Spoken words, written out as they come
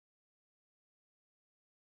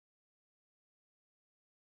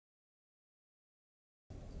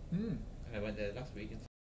And I went there last week.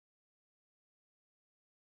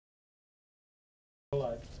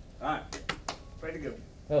 Alright, ready to go.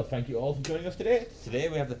 Well, thank you all for joining us today. Today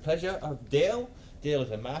we have the pleasure of Dale. Dale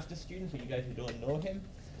is a master's student, for you guys who don't know him.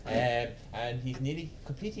 And he's nearly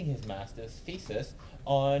completing his master's thesis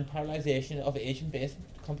on parallelization of agent-based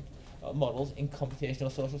models in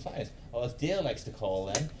computational social science, or as Dale likes to call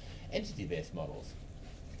them, entity-based models.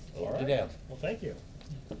 Over to Dale. Well, thank you.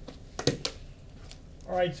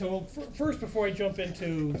 All right, so first, before I jump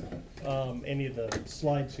into any of the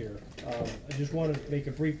slides here, I just want to make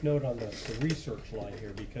a brief note on the research line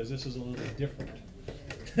here, because this is a little different.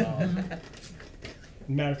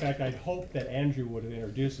 Matter of fact, I'd hoped that Andrew would have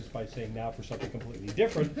introduced this by saying now for something completely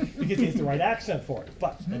different, because he has the right accent for it,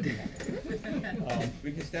 but that didn't happen.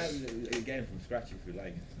 We can start again from scratch if you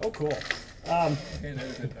like. Oh, cool.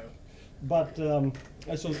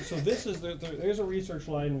 So this is there's a research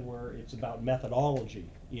line where it's about methodology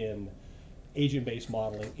in agent-based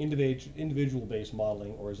modeling, individual-based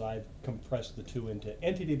modeling, or as I've compressed the two into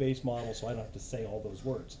entity-based models, so I don't have to say all those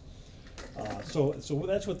words. So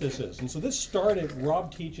that's what this is. And so this started,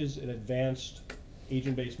 Rob teaches an advanced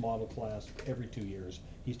agent-based model class every 2 years.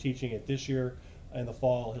 He's teaching it this year. In the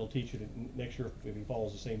fall, he'll teach it next year. If he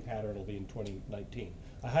follows the same pattern, it'll be in 2019.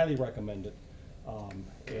 I highly recommend it.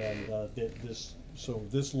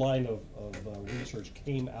 This line of research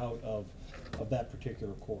came out of that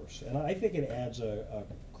particular course. And I think it adds a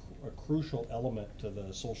crucial element to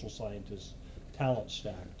the social scientist talent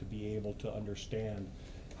stack to be able to understand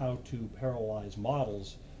how to parallelize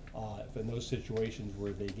models in those situations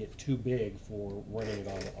where they get too big for running it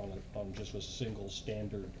on just a single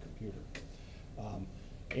standard computer.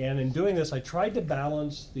 And in doing this, I tried to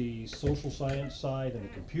balance the social science side and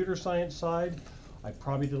the computer science side. I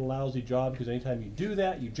probably did a lousy job, because anytime you do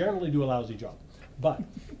that, you generally do a lousy job. But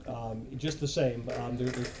just the same,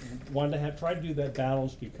 wanted to try to do that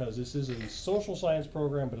balance, because this is a social science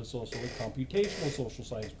program, but it's also a computational social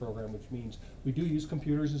science program, which means we do use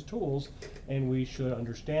computers as tools, and we should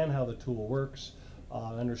understand how the tool works.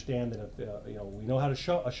 Understand that if we know how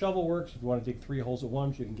to a shovel works. If you want to dig 3 holes at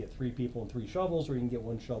once, you can get 3 people and 3 shovels, or you can get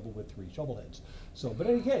 1 shovel with 3 shovel heads. So, but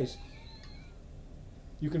in any case,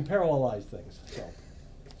 you can parallelize things. So,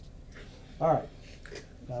 all right.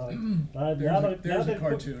 Now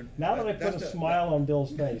that I put a smile on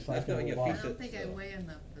Bill's face, I can move on. I don't think I weigh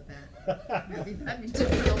enough for that. That'd be too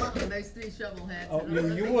much on those 3 shovel heads. Oh,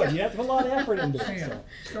 you would. You have to put a lot of effort into it. Sand.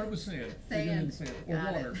 Start with sand. Sand. Or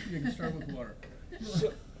water. You can start with water.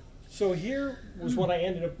 So here was what I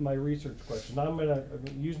ended up with my research question. I'm going to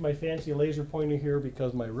use my fancy laser pointer here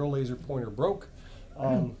because my real laser pointer broke.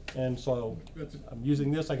 And so I'm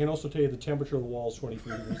using this. I can also tell you the temperature of the wall is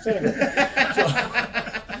 23 degrees centigrade.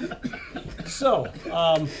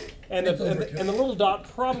 And the little dot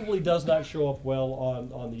probably does not show up well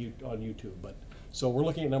on YouTube, but so we're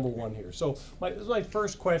looking at number 1 here. So this is my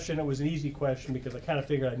first question. It was an easy question because I kind of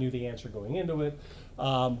figured I knew the answer going into it.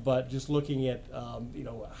 But just looking at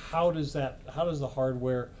how does the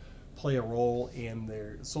hardware play a role in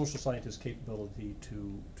their social scientists' capability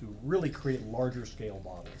to really create larger scale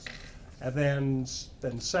models, and then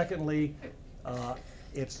secondly, how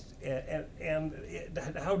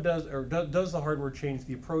does the hardware change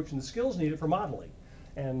the approach and the skills needed for modeling,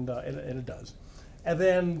 and it does. And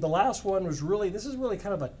then the last one was this is really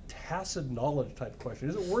kind of a tacit knowledge type question.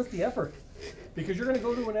 Is it worth the effort? Because you're going to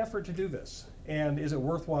go to an effort to do this, and is it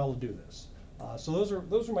worthwhile to do this? So those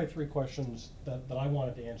are my 3 questions that I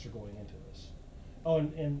wanted to answer going into this. Oh,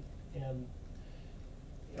 and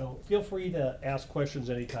feel free to ask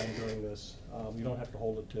questions anytime during this. You don't have to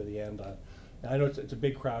hold it to the end. I know it's a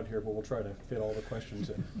big crowd here, but we'll try to fit all the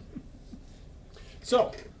questions in.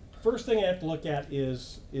 So, first thing I have to look at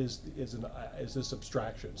is this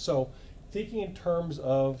abstraction. So, thinking in terms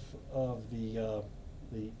of the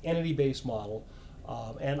entity-based model.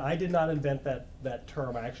 And I did not invent that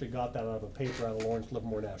term. I actually got that out of a paper out of Lawrence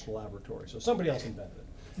Livermore National Laboratory. So somebody else invented it.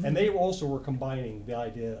 And they also were combining the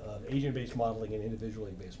idea of agent-based modeling and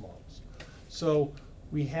individually based models. So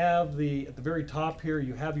we have at the very top here,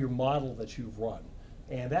 you have your model that you've run.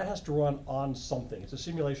 And that has to run on something. It's a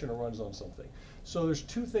simulation that runs on something. So there's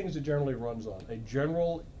 2 things it generally runs on: a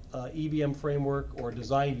general EBM framework or a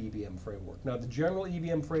designed EBM framework. Now the general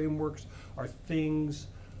EBM frameworks are things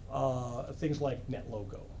like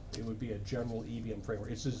NetLogo. It would be a general EBM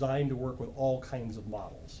framework. It's designed to work with all kinds of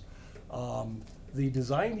models. The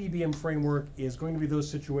designed EBM framework is going to be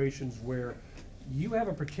those situations where you have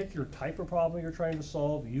a particular type of problem you're trying to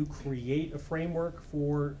solve, you create a framework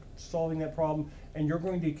for solving that problem, and you're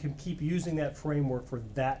going to keep using that framework for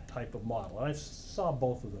that type of model. And I saw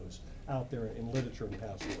both of those out there in literature and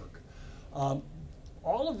past work.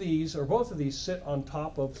 All of these, or both of these, sit on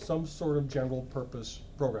top of some sort of general purpose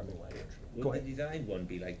programming language. Go Would ahead. the design one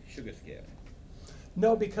be like Sugarscape?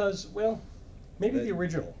 No, because, well, maybe the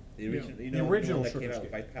original. The original, Yeah. you The know, original the one that came out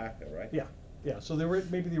Sugarscape. by Parker, right? Yeah, yeah, so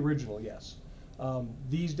maybe the original, yes.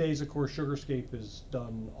 These days, of course, Sugarscape is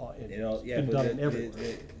done, You know, it's yeah, been but done the, in everywhere.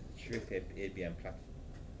 the Sugarscape EBM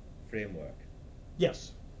framework.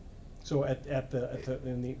 Yes. So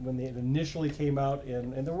when they initially came out,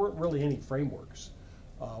 and there weren't really any frameworks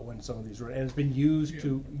when some of these were, and it's been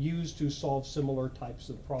used to solve similar types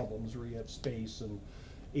of problems where you have space and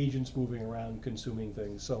agents moving around consuming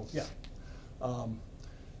things. So yeah.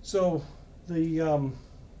 So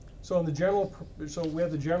in the general, so we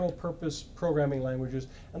have the general purpose programming languages,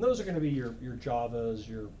 and those are going to be your Javas,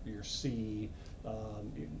 your C,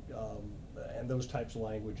 and those types of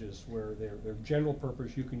languages where they're general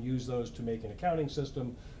purpose. You can use those to make an accounting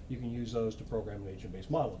system. You can use those to program an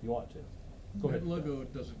agent-based model if you want to. Go ahead.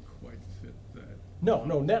 NetLogo doesn't quite fit that. No,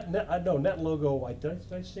 NetLogo,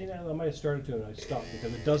 did I say that? I might have started to and I stopped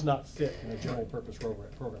because it does not fit in a general purpose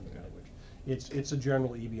programming language. It's a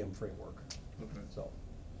general EBM framework. Okay. So,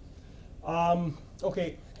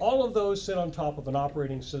 okay, all of those sit on top of an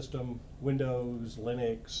operating system, Windows,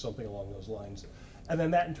 Linux, something along those lines. And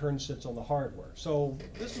then that in turn sits on the hardware. So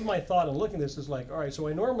this is my thought in looking at this is like, all right, so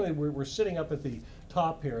we're sitting up at the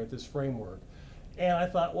top here at this framework. And I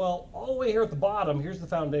thought, well, all the way here at the bottom, here's the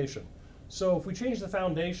foundation. So if we change the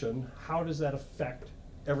foundation, how does that affect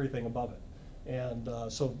everything above it? And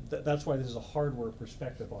so that's why this is a hardware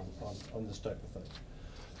perspective on this type of thing.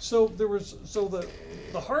 So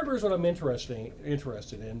the hardware is what I'm interested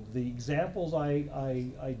in. The examples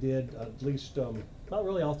I did, at least not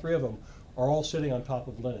really all three of them, are all sitting on top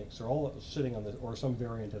of Linux. They're all sitting on or some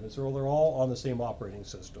variant of it. So they're all on the same operating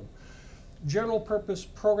system. General purpose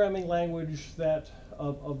programming language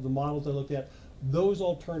of the models I looked at, those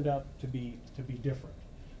all turned out to be different.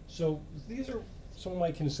 So these are some of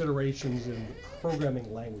my considerations in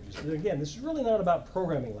programming languages. And again, this is really not about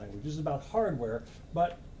programming language. This is about hardware,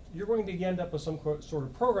 but you're going to end up with some sort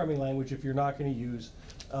of programming language if you're not going to use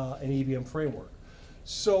an EBM framework.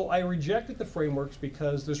 So I rejected the frameworks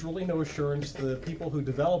because there's really no assurance the people who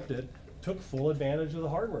developed it took full advantage of the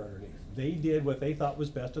hardware underneath. They did what they thought was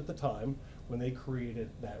best at the time when they created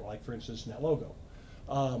that, like for instance, NetLogo.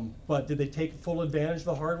 But did they take full advantage of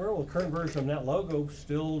the hardware? Well, the current version of NetLogo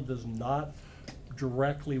still does not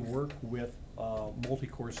directly work with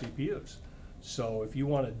multi-core CPUs. So if you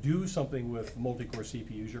want to do something with multi-core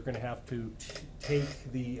CPUs, you're going to have to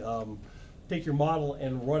take your model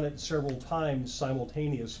and run it several times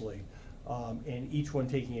simultaneously, and each one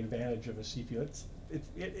taking advantage of a CPU.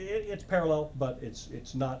 It's parallel, but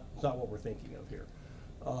it's not what we're thinking of here.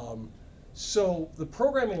 So the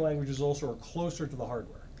programming languages also are closer to the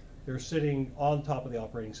hardware. They're sitting on top of the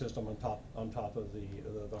operating system, on top of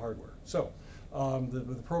the hardware. So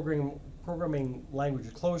the programming language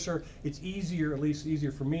is closer. It's easier, at least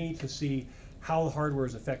easier for me, to see how the hardware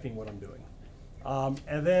is affecting what I'm doing.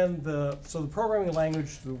 And then the programming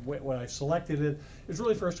language, when I selected it, is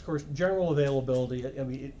really first, of course, general availability. I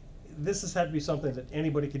mean, this has had to be something that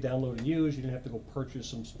anybody could download and use. You didn't have to go purchase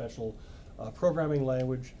some special programming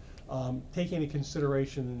language. Taking into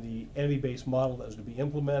consideration the entity-based model that was to be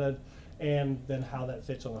implemented, and then how that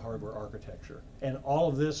fits on the hardware architecture. And all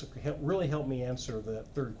of this really helped me answer the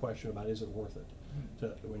third question about is it worth it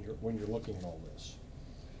when you're looking at all this.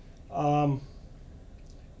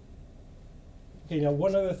 Okay, now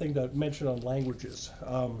one other thing to mention on languages.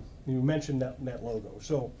 You mentioned NetLogo.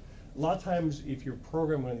 So a lot of times if you're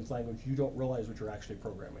programming in this language, you don't realize what you're actually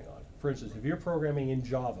programming on. For instance, if you're programming in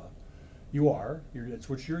Java, it's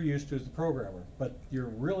what you're used to as the programmer, but you're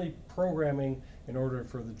really programming in order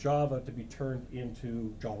for the Java to be turned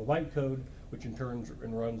into Java bytecode, which in turn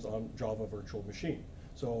runs on Java virtual machine.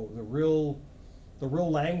 So the real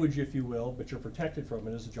language, if you will, but you're protected from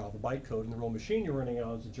it, is the Java bytecode, and the real machine you're running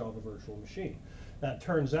on is the Java virtual machine. Now it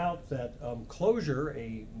turns out that Clojure,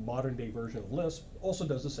 a modern day version of Lisp, also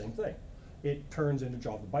does the same thing. It turns into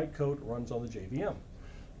Java bytecode, runs on the JVM.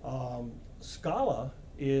 Scala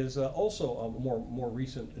is also a more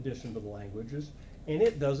recent addition to the languages, and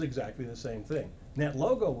it does exactly the same thing.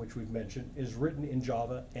 NetLogo, which we've mentioned, is written in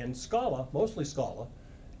Java and Scala, mostly Scala,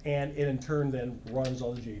 and it in turn then runs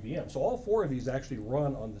on the JVM. So all four of these actually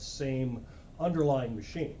run on the same underlying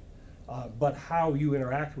machine, but how you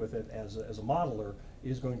interact with it as a modeler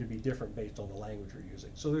is going to be different based on the language you're using.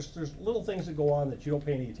 So there's little things that go on that you don't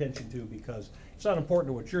pay any attention to because it's not important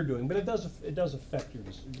to what you're doing, but it does affect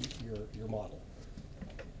your model.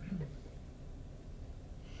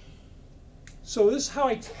 So this is how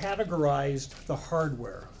I categorized the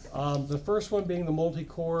hardware. The first one being the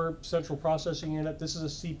multi-core central processing unit. This is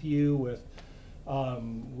a CPU with,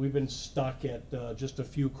 we've been stuck at just a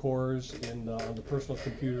few cores on the personal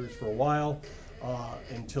computers for a while,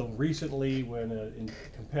 until recently when a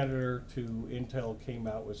competitor to Intel came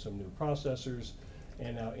out with some new processors,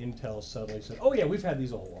 and now Intel suddenly said, oh yeah, we've had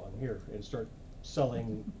these all along, here, and start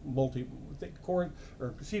selling multi-core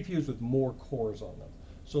or CPUs with more cores on them.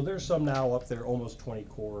 So there's some now up there, almost 20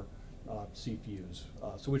 core CPUs,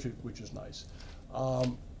 so which is nice.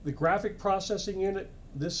 The graphic processing unit,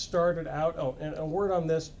 this started out, oh, and a word on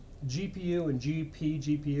this, GPU and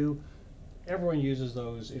GPU, everyone uses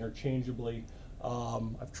those interchangeably.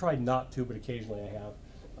 I've tried not to, but occasionally I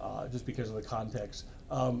have, just because of the context.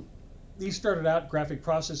 These started out, graphic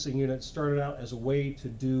processing units started out as a way to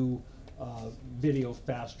do video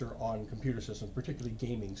faster on computer systems, particularly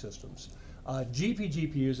gaming systems.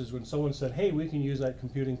 GPUs is when someone said, hey, we can use that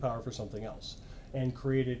computing power for something else, and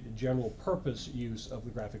created a general purpose use of the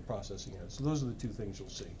graphic processing unit. So those are the two things you'll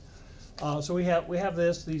see. So we have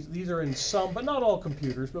this. These are in some, but not all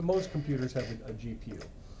computers, but most computers have a GPU.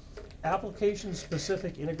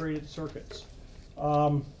 Application-specific integrated circuits.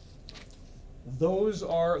 Those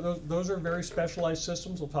are very specialized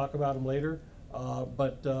systems. We'll talk about them later.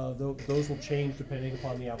 But those will change depending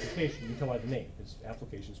upon the application. You can tell by the name, it's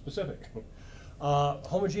application specific.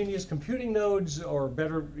 Homogeneous computing nodes, or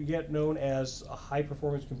better yet known as high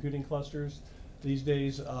performance computing clusters these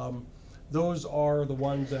days. Those are the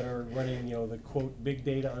ones that are running, the quote big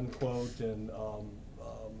data unquote, and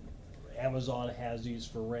Amazon has these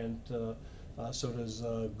for rent. So does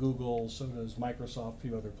Google, so does Microsoft, a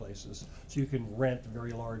few other places. So you can rent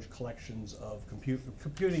very large collections of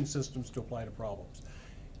computing systems to apply to problems.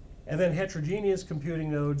 And then heterogeneous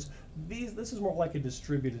computing nodes, this is more like a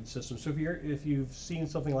distributed system. So if you've seen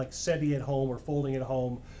something like SETI at home or Folding at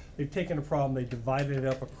home, they've taken a problem, they divided it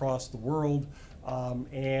up across the world,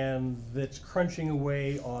 and that's crunching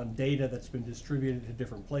away on data that's been distributed to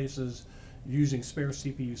different places using spare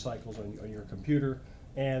CPU cycles on your computer.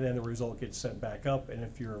 And then the result gets sent back up, and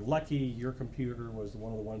if you're lucky, your computer was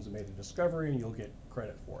one of the ones that made the discovery, and you'll get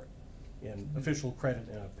credit for it, in official credit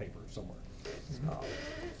in a paper somewhere.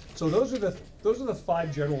 So those are the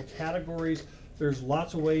 5 general categories. There's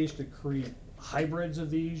lots of ways to create hybrids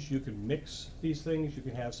of these. You can mix these things. You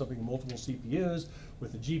can have something multiple CPUs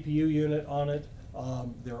with a GPU unit on it.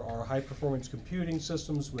 There are high performance computing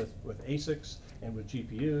systems with ASICs and with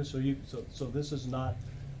GPUs. So this is not,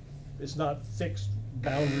 it's not fixed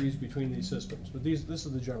boundaries between these systems, but this are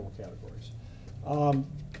the general categories.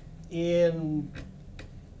 In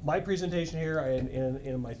my presentation here,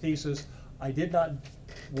 in my thesis, I did not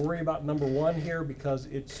worry about number 1 here because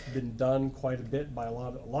it's been done quite a bit by a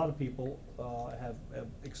lot of people have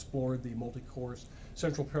explored the multi-core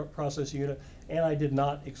central processing unit, and I did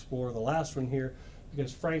not explore the last one here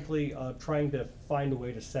because frankly, trying to find a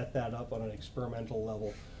way to set that up on an experimental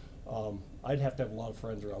level, I'd have to have a lot of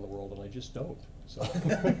friends around the world, and I just don't.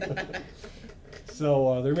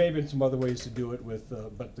 So, there may have been some other ways to do it with,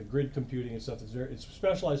 but the grid computing and stuff it's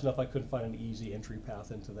specialized enough. I couldn't find an easy entry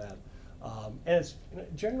path into that, and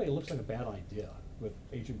generally it looks like a bad idea with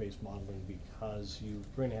agent-based modeling because you're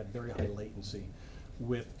going to have very high latency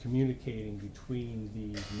with communicating between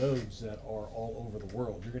the nodes that are all over the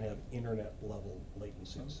world. You're going to have internet-level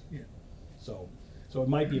latencies. Yeah. So it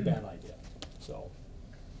might be a bad idea. So,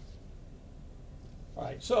 all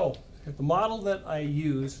right. So. The model that I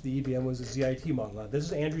used, the EBM, was a ZIT model. Now, this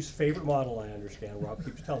is Andrew's favorite model, I understand. Rob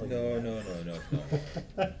keeps telling me. No.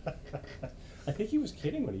 I think he was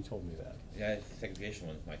kidding when he told me that. Yeah, the segregation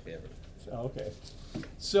one's my favorite. So. Okay.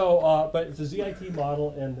 So, but it's a ZIT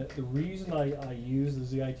model, and the reason I use the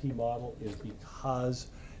ZIT model is because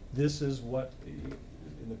this is what,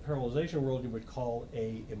 in the parallelization world, you would call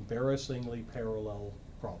a embarrassingly parallel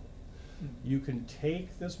problem. You can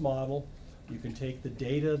take this model. You can take the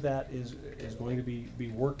data that is going to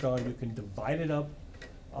be worked on. You can divide it up.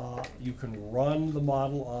 You can run the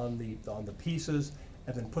model on the pieces,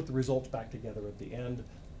 and then put the results back together at the end.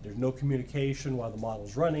 There's no communication while the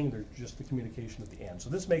model's running. There's just the communication at the end. So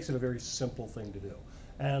this makes it a very simple thing to do.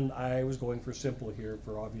 And I was going for simple here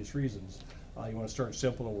for obvious reasons. You want to start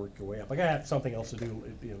simple and work your way up. Like I have something else to do,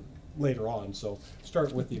 later on, so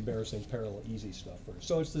start with the embarrassing parallel easy stuff first.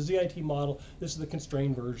 So it's the ZIT model. This is the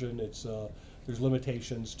constrained version. It's there's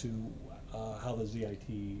limitations to how the ZIT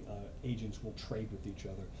agents will trade with each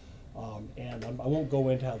other. And I won't go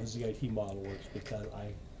into how the ZIT model works because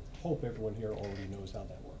I hope everyone here already knows how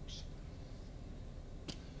that works.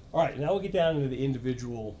 All right, now we'll get down into the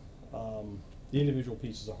individual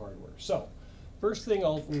pieces of hardware. So, first thing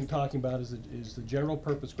I'll be talking about is the general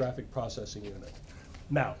purpose graphic processing unit.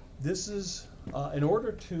 Now, this is in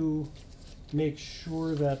order to make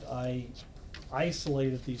sure that I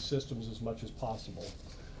isolated these systems as much as possible.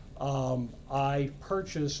 I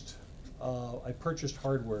purchased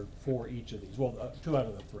hardware for each of these. Well, 2 out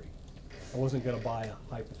of the 3. I wasn't going to buy a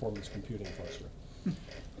high-performance computing cluster.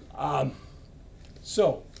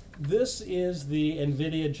 So this is the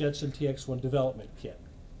NVIDIA Jetson TX1 development kit.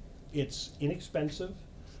 It's inexpensive.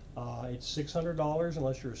 It's $600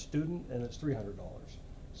 unless you're a student, and it's $300.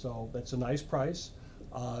 So that's a nice price.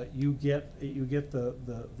 You get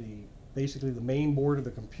basically the main board of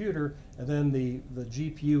the computer, and then the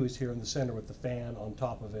GPU is here in the center with the fan on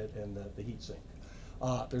top of it and the heatsink.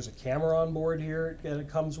 There's a camera on board here that it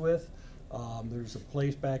comes with. There's a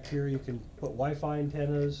place back here you can put Wi-Fi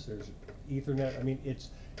antennas. There's Ethernet. I mean, it's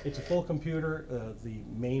a full computer. The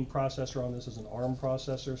main processor on this is an ARM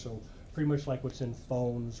processor, so pretty much like what's in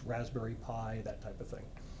phones, Raspberry Pi, that type of thing.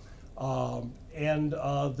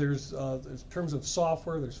 There's in terms of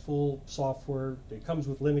software, there's full software. It comes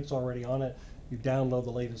with Linux already on it. You download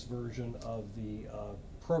the latest version of the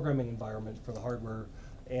programming environment for the hardware,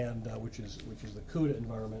 and which is the CUDA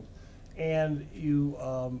environment. And you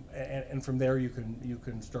and from there you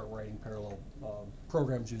can start writing parallel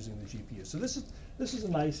programs using the GPU. So this is a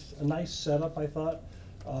nice setup, I thought,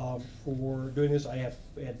 for doing this. I had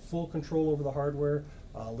full control over the hardware.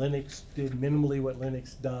 Linux did minimally what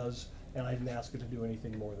Linux does, and I didn't ask it to do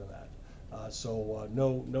anything more than that. So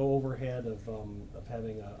no overhead of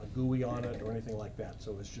having a GUI on it or anything like that.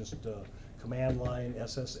 So it's just command line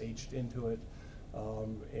SSH'd into it,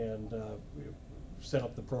 and set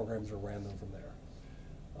up the programs or ran them from there.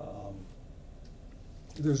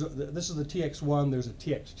 This is the TX1. There's a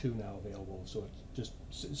TX2 now available, so it's just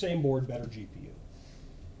same board, better GPU.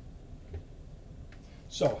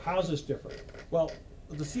 So how's this different? Well,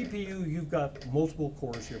 the CPU, you've got multiple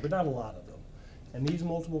cores here, but not a lot of them. And these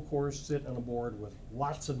multiple cores sit on a board with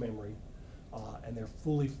lots of memory, and they're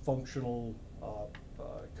fully functional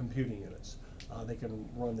computing units. They can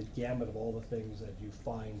run the gamut of all the things that you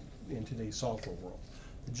find in today's software world.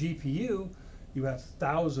 The GPU, you have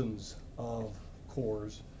thousands of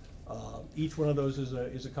cores. Each one of those is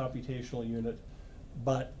a computational unit,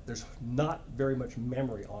 but there's not very much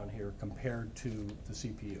memory on here compared to the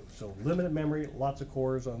CPU. So limited memory, lots of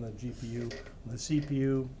cores on the GPU. On the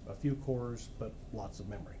CPU, a few cores, but lots of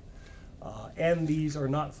memory. And these are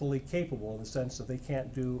not fully capable in the sense that they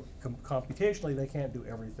can't do, computationally, they can't do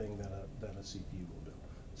everything that a CPU will do.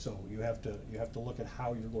 So you have to look at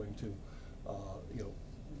how you're going to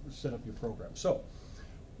set up your program. So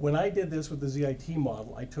when I did this with the ZIT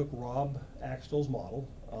model, I took Rob Axtell's model,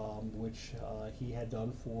 which he had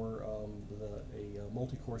done for a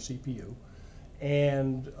multi-core CPU,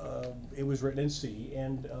 and it was written in C,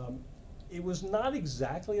 and it was not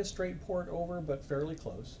exactly a straight port over, but fairly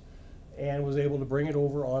close, and was able to bring it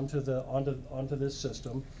over onto this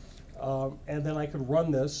system, and then I could run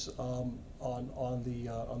this on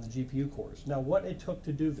the GPU cores. Now, what it took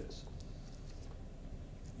to do this,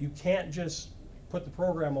 you can't just put the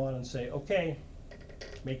program on and say, okay,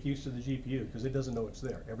 make use of the GPU, because it doesn't know it's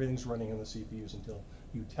there. Everything's running on the CPUs until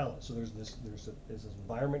you tell it. So there's this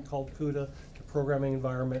environment called CUDA, the programming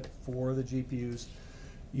environment for the GPUs.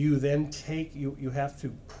 You then you have to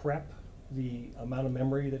prep the amount of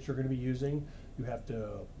memory that you're going to be using. You have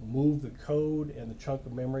to move the code and the chunk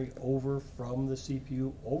of memory over from the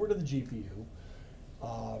CPU over to the GPU.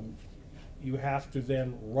 You have to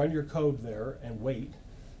then run your code there and wait.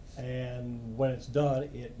 And when it's done,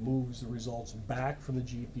 it moves the results back from the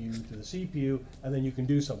GPU to the CPU, and then you can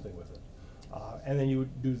do something with it. And then you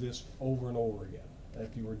would do this over and over again.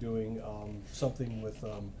 If you were doing something with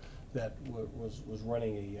that was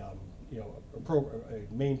running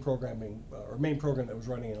a main program that was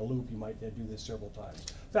running in a loop, you might do this several times.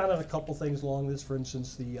 Found out a couple things along this. For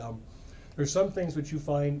instance, there's some things which you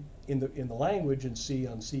find in the language in C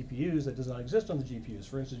on CPUs that does not exist on the GPUs.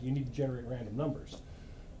 For instance, you need to generate random numbers.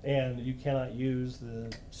 And you cannot use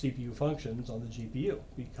the CPU functions on the GPU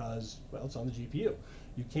because, well, it's on the GPU.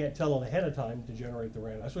 You can't tell it ahead of time to generate the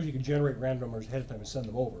random. I suppose you could generate random numbers ahead of time and send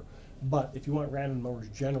them over. But if you want random numbers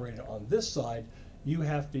generated on this side, you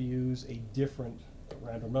have to use a different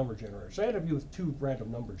random number generator. So I ended up with 2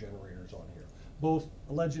 random number generators on here, both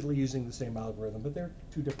allegedly using the same algorithm, but they're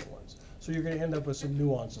 2 different ones. So you're going to end up with some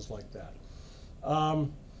nuances like that.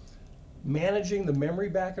 Managing the memory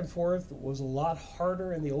back and forth was a lot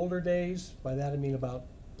harder in the older days. By that I mean about,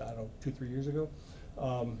 I don't know, 2-3 years ago.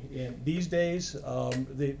 And these days,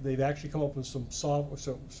 they've actually come up with some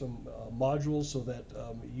modules so that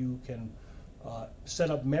you can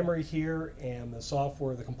set up memory here, and the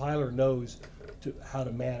software, the compiler knows how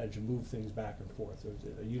to manage and move things back and forth. There's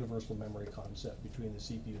a universal memory concept between the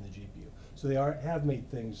CPU and the GPU. So they have made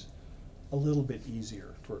things a little bit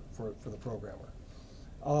easier for the programmer.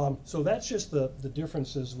 So that's just the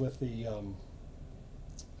differences with the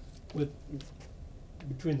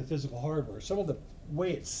between the physical hardware. Some of the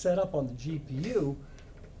way it's set up on the GPU,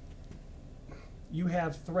 you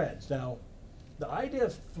have threads. Now, the idea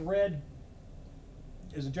of thread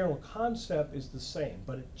as a general concept is the same,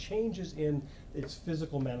 but it changes in its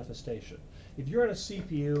physical manifestation. If you're on a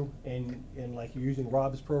CPU and like you're using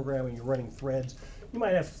Rob's program and you're running threads, you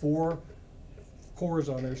might have 4 cores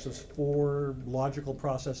on there, so it's 4 logical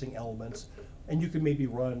processing elements, and you can maybe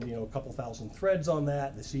run, you know, a couple thousand threads on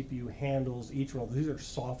that. The CPU handles each one of these. Are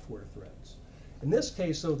software threads. In this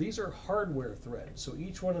case, though, these are hardware threads. So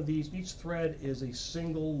each one of these, each thread is a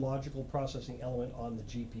single logical processing element on the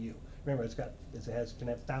GPU. Remember, can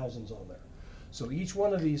have thousands on there. So each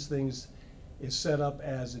one of these things is set up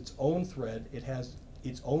as its own thread. It has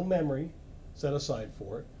its own memory set aside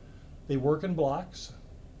for it. They work in blocks,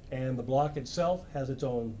 and the block itself has its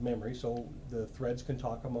own memory, so the threads can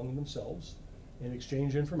talk among themselves and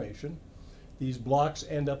exchange information. These blocks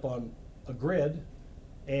end up on a grid,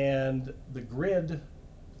 and the grid,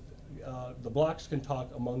 the blocks can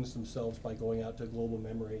talk amongst themselves by going out to global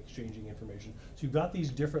memory, exchanging information. So you've got these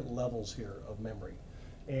different levels here of memory,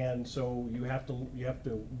 and so you have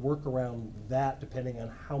to work around that depending on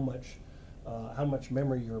how much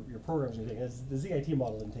memory your program's going to take. The ZIT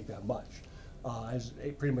model didn't take that much. I was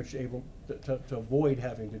pretty much able to avoid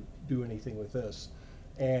having to do anything with this,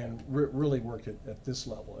 and really worked at this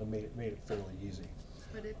level and made it fairly easy.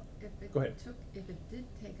 But if it did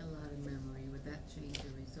take a lot of memory, would that change the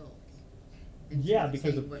results? Yeah,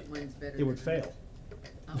 because one's better it would than fail.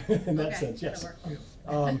 Oh, In that okay, sense, yes.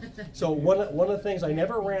 that'll work. So one of the things, I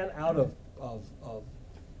never ran out of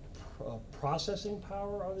processing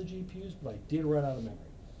power on the GPUs, but I did run out of memory.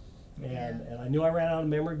 And I knew I ran out of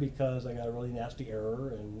memory because I got a really nasty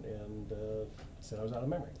error and said I was out of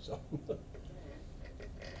memory.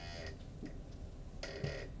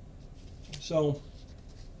 So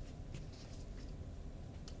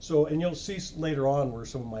and you'll see later on where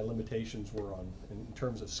some of my limitations were in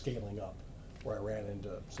terms of scaling up, where I ran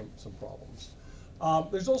into some problems.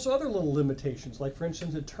 There's also other little limitations, like for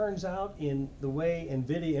instance, it turns out in the way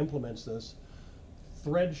NVIDIA implements this,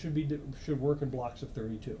 threads should work in blocks of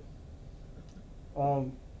 32.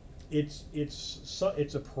 It's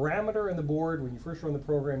a parameter in the board. When you first run the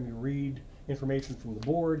program, you read information from the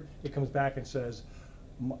board. It comes back and says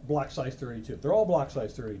block size 32. They're all block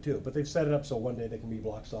size 32, but they've set it up so one day they can be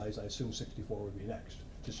block size. I assume 64 would be next,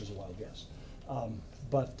 just as a wild guess. And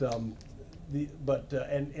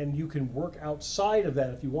you can work outside of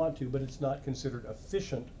that if you want to, but it's not considered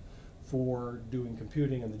efficient for doing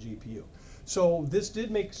computing on the GPU. So this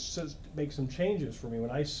did make some changes for me.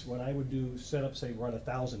 When I would do setup, say run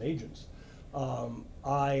 1,000 agents,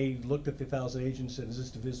 I looked at the 1,000 agents and is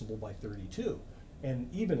this divisible by 32, and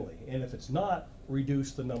evenly. And if it's not,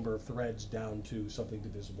 reduce the number of threads down to something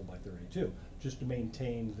divisible by 32, just to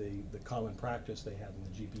maintain the common practice they have in the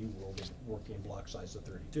GPU world of working in block size of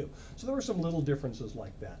 32. So there were some little differences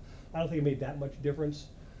like that. I don't think it made that much difference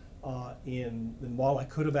in the model. I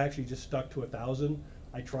could have actually just stuck to 1,000.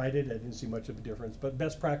 I tried it, I didn't see much of a difference, but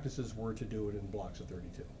best practices were to do it in blocks of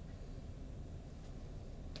 32.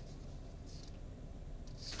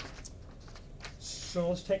 So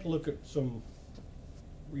let's take a look at some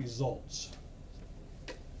results.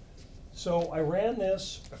 So I ran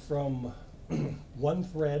this from 1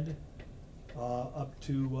 thread up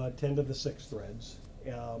to 10 to the 6 threads,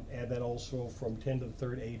 and then also from 10 to the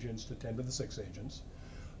 3rd agents to 10 to the 6 agents.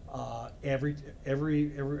 I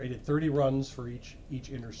did 30 runs for each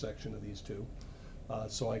intersection of these two,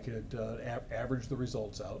 so I could average the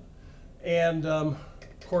results out. And of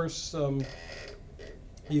course,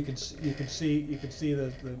 you can see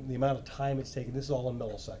the amount of time it's taken. This is all in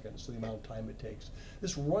milliseconds, so the amount of time it takes.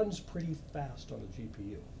 This runs pretty fast on a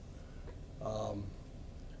GPU.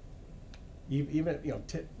 Even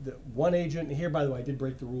the one agent here, by the way, I did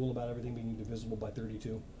break the rule about everything being divisible by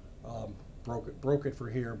 32. Broke it for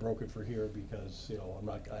here, because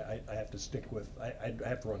I have to stick with, I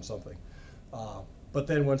have to run something. But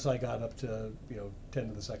then once I got up to 10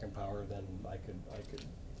 to the 2nd power, then I could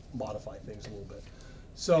modify things a little bit.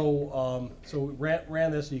 So we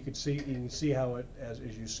ran this. You can see how it as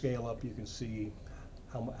you scale up. You can see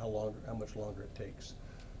how much longer it takes.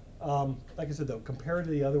 Like I said, though, compared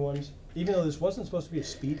to the other ones, even though this wasn't supposed to be a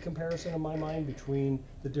speed comparison in my mind between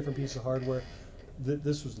the different pieces of hardware,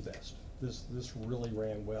 this was the best. This really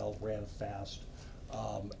ran well, ran fast,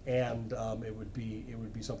 and it would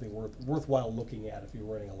be something worthwhile looking at if you're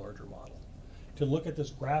running a larger model. To look at this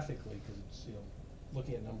graphically, because it's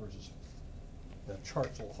looking at numbers is the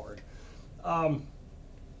chart's a little hard.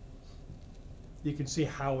 You can see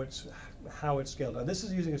how it's scaled. Now this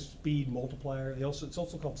is using a speed multiplier. It's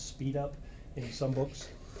also called speed up in some books.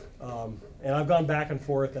 And I've gone back and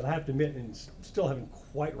forth, and I have to admit, and still haven't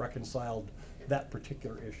quite reconciled that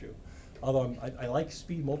particular issue. Although I like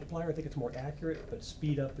speed multiplier, I think it's more accurate, but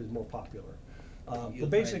speed up is more popular. You'll The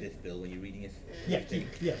basic, find this, Bill, when you're reading it.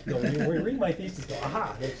 yes, Bill, when you read my thesis, go,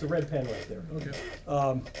 aha, it's the red pen right there.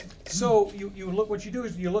 Okay. So you look. What you do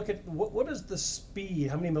is you look at what is the speed?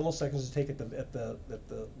 How many milliseconds does it take at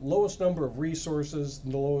the lowest number of resources,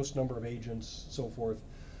 the lowest number of agents, so forth.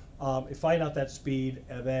 You find out that speed,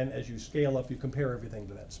 and then as you scale up, you compare everything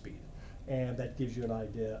to that speed, and that gives you an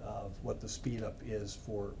idea of what the speed up is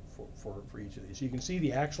for each of these. So you can see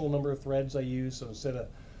the actual number of threads I use. So instead of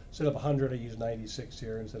 100, I use 96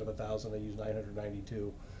 here. Instead of 1,000, I use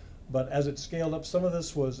 992. But as it scaled up, some of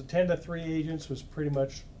this was 10 to 3 agents was pretty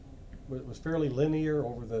much was fairly linear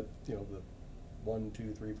over the the 1,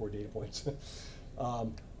 2, 3, 4 data points.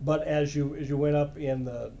 But as you went up in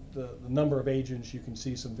the number of agents, you can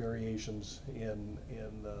see some variations in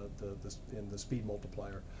the speed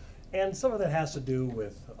multiplier, and some of that has to do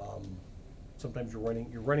with sometimes you're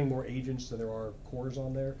running more agents than there are cores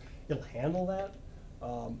on there. It'll handle that.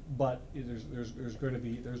 But there's going to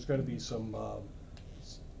be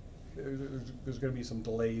some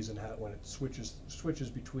delays in when it switches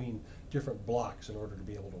between different blocks in order to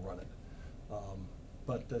be able to run it.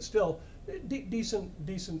 But still,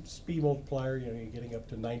 decent speed multiplier. You're getting up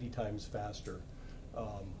to 90 times faster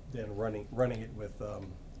than running it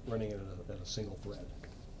at a single thread.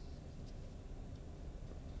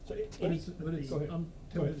 So I'm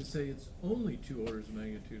tempted to say it's only 2 orders of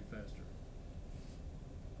magnitude faster.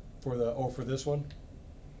 For this one?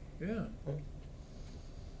 Yeah.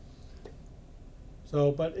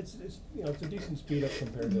 So, but it's it's a decent speed up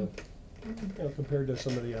compared to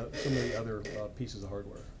some of the other pieces of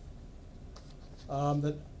hardware.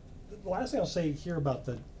 The last thing I'll say here about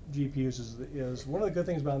the GPUs is one of the good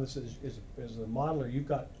things about this is as a modeler,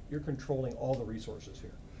 you're controlling all the resources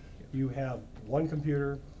here. You have one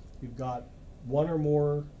computer, you've got one or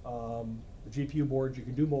more GPU boards. You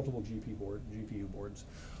can do multiple GPU boards.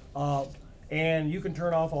 And you can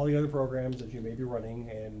turn off all the other programs that you may be running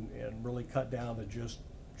and really cut down to just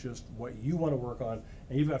what you want to work on,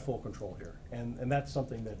 and you've got full control here. And that's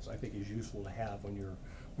something that I think is useful to have when you're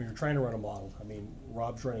trying to run a model. I mean,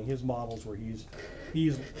 Rob's running his models where he's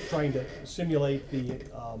trying to simulate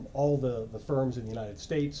all the firms in the United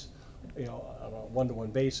States, on a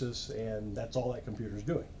one-to-one basis, and that's all that computer's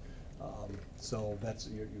doing. So that's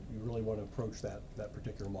you really want to approach that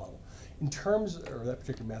particular model. In terms, or that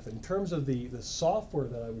particular method, in terms of the software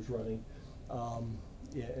that I was running,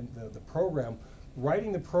 and the program,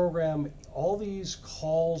 writing the program, all these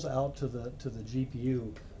calls out to the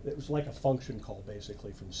GPU, it was like a function call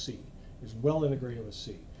basically from C. It was well integrated with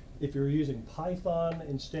C. If you're using Python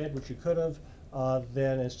instead, which you could have,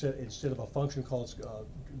 then instead of a function call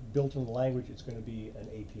built in the language, it's going to be an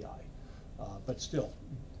API. But still,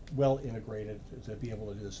 well integrated to be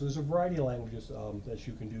able to do this. So there's a variety of languages that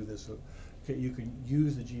you can do this. You can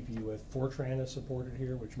use the GPU with. Fortran is supported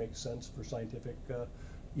here, which makes sense for scientific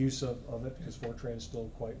use of it, because Fortran is still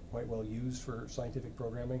quite well used for scientific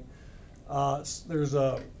programming. There's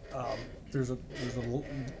a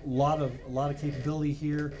lot of capability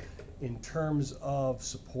here in terms of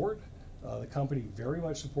support. The company very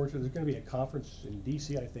much supports it. There's going to be a conference in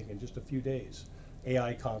DC, I think, in just a few days.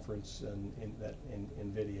 AI conference that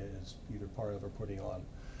NVIDIA is either part of or putting on.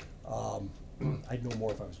 I'd know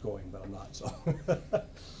more if I was going, but I'm not. So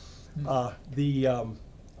the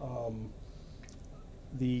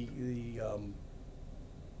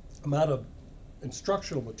amount of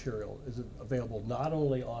instructional material is available not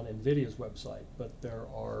only on NVIDIA's website, but there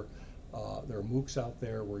are MOOCs out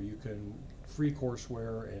there where you can free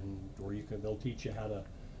courseware they'll teach you how to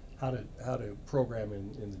program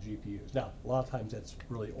in the GPUs. Now, a lot of times that's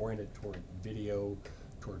really oriented toward video,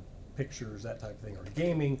 toward pictures, that type of thing, or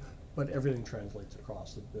gaming, but everything translates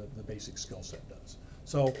across. The basic skill set does.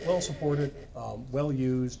 So well supported, well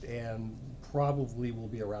used, and probably will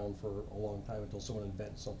be around for a long time until someone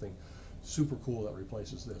invents something super cool that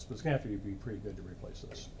replaces this, but it's going to have to be pretty good to replace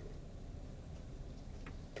this.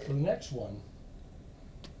 So the next one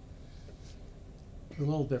is a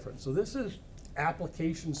little different. So this is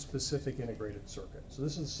application-specific integrated circuit. So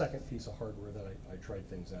this is the second piece of hardware that I tried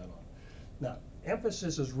things out on. Now,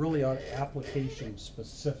 emphasis is really on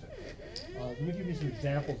application-specific. Let me give you some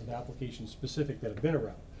examples of application-specific that have been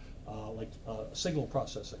around, like signal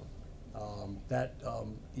processing. That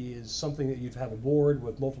is something that you'd have a board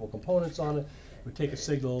with multiple components on it. Would take a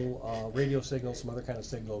signal, radio signal, some other kind of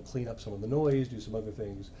signal, clean up some of the noise, do some other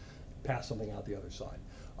things, pass something out the other side.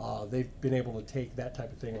 They've been able to take that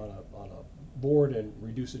type of thing on a board and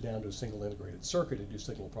reduce it down to a single integrated circuit and do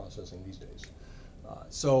signal processing these days.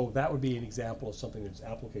 So that would be an example of something that's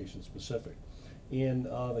application specific. In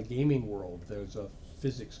the gaming world, there's a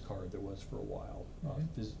physics card that was for a while,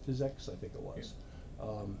 physics I think it was.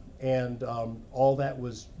 All that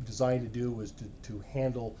was designed to do was to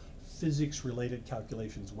handle physics related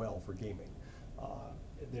calculations well for gaming.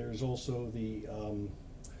 There's also the,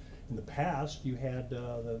 in the past you had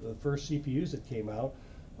the first CPUs that came out,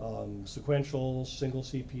 sequential, single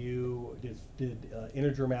CPU, did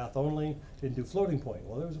integer math only, didn't do floating point.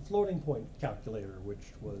 Well, there was a floating point calculator,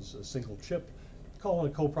 which was a single chip, call it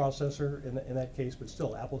a coprocessor in that case, but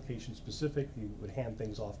still application specific. You would hand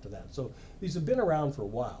things off to that. So these have been around for a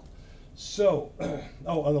while. So,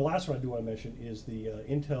 oh, and the last one I do want to mention is the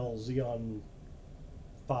Intel Xeon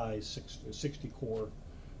Phi 60 core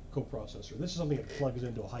coprocessor. This is something that plugs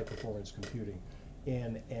into a high performance computing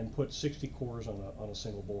and puts 60 cores on a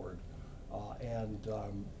single board.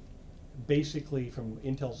 Basically, from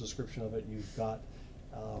Intel's description of it, you've got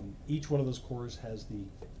each one of those cores has the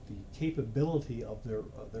capability of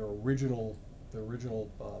their original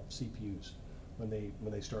CPUs when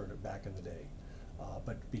they started back in the day.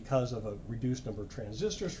 But because of a reduced number of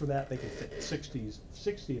transistors for that, they can fit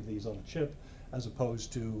 60 of these on a chip, as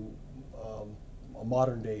opposed to a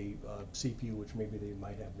modern day CPU, which maybe they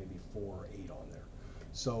might have maybe 4 or 8 on there.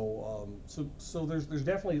 So there's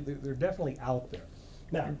definitely they're definitely out there.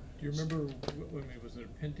 Now, do you remember was it a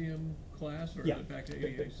Pentium class or yeah, is it back to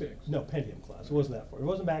 8086? No, Pentium class. It wasn't that far. It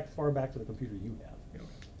wasn't far back to the computer you have. Okay.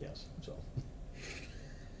 Yes. So.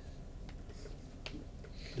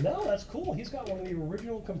 No, that's cool. He's got one of the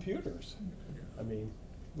original computers. I mean,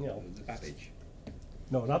 you know. The Babbage.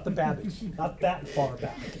 No, not the Babbage. Not that far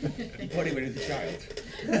back. He probably went as a child.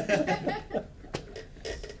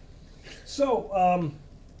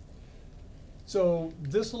 So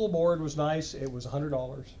this little board was nice. It was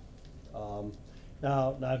 $100.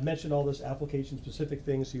 Now I've mentioned all this application-specific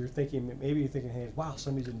things. So you're thinking, hey, wow,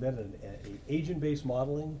 somebody's invented an agent-based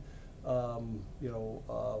modeling,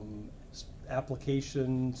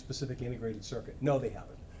 application-specific integrated circuit. No, they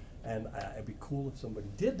haven't. And it'd be cool if somebody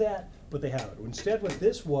did that, but they haven't. Instead, what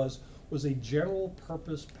this was a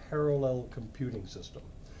general-purpose parallel computing system.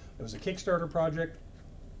 It was a Kickstarter project.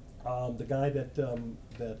 The guy that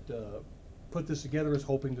put this together is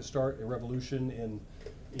hoping to start a revolution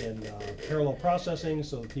in parallel processing,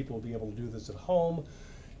 so that people will be able to do this at home.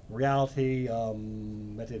 In reality,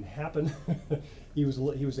 that didn't happen. He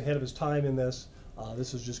was ahead of his time in this.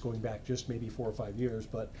 This is just going back just maybe 4 or 5 years,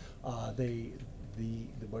 but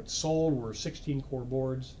what sold were 16-core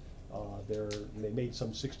boards. They made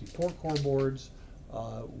some 64-core boards,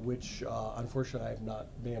 which unfortunately I have not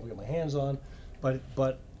been able to get my hands on.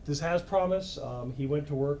 But this has promise. He went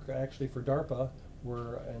to work actually for DARPA,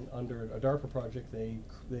 where under a DARPA project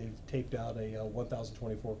they've taped out a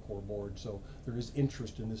 1024-core board. So there is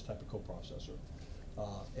interest in this type of coprocessor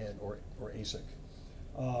or ASIC.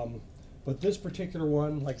 But this particular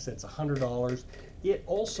one, like I said, it's $100. It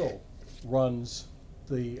also runs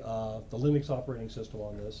the Linux operating system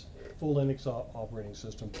on this, full Linux operating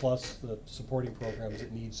system, plus the supporting programs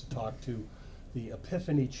it needs to talk to the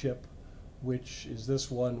Epiphany chip, which is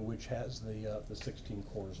this one, which has the 16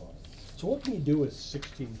 cores on it. So what can you do with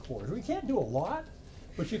 16 cores? We can't do a lot,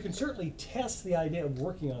 but you can certainly test the idea of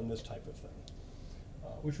working on this type of thing,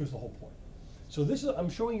 which was the whole point. So this is, I'm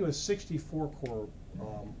showing you a 64-core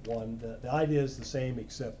one. The idea is the same,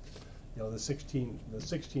 except the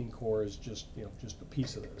 16 core is just a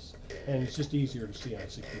piece of this, and it's just easier to see on a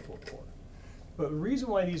 64 core. But the reason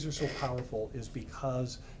why these are so powerful is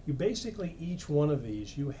because you basically, each one of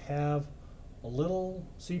these, you have a little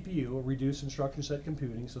CPU, a reduced instruction set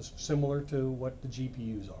computing, so similar to what the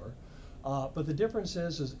GPUs are. But the difference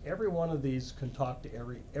is every one of these can talk to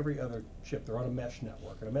every other chip. They're on a mesh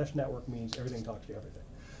network, and a mesh network means everything talks to everything.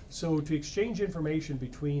 So to exchange information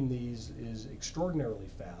between these is extraordinarily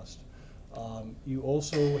fast. You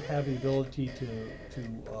also have the ability to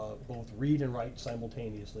both read and write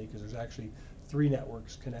simultaneously, because there's actually 3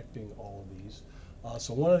 networks connecting all of these.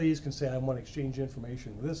 So one of these can say, I want to exchange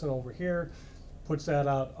information with this one over here, puts that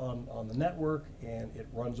out on the network, and it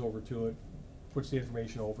runs over to it, puts the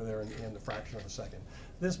information over there in the fraction of a second.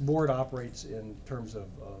 This board operates in terms of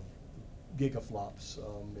gigaflops,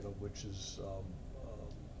 which is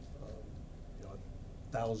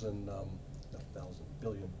 1,000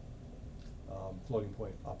 billion floating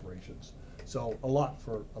point operations. So a lot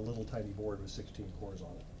for a little tiny board with 16 cores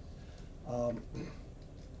on it.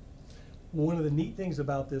 One of the neat things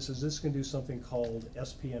about this is this can do something called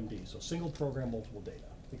SPMD, so single program, multiple data.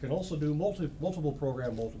 It can also do multiple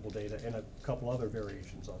program, multiple data, and a couple other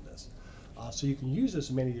variations on this. So you can use this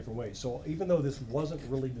in many different ways. So even though this wasn't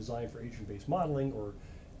really designed for agent-based modeling or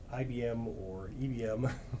IBM or EBM,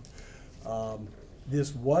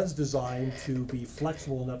 this was designed to be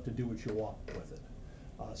flexible enough to do what you want with it.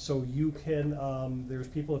 So you can, there's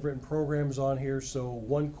people have written programs on here, so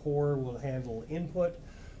one core will handle input,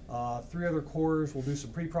 3 other cores will do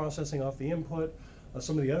some pre-processing off the input,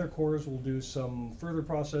 some of the other cores will do some further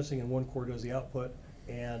processing, and one core does the output,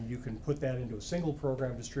 and you can put that into a single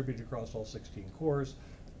program distributed across all 16 cores.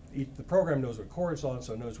 The program knows what core it's on,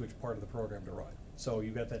 so it knows which part of the program to run. So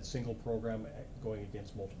you've got that single program going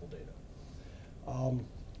against multiple data.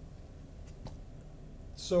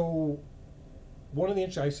 So one of the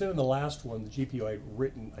I said in the last one, the GPU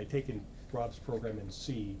I'd taken Rob's program in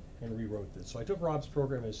C and rewrote this. So I took Rob's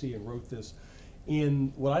program in C and wrote this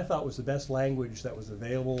in what I thought was the best language that was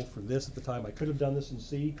available for this at the time. I could have done this in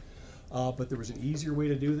C, but there was an easier way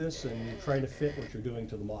to do this, and you're trying to fit what you're doing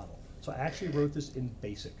to the model. So I actually wrote this in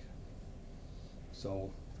BASIC.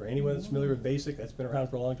 So for anyone that's familiar with BASIC, that's been around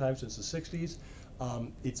for a long time, since the 60s.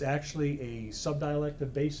 It's actually a subdialect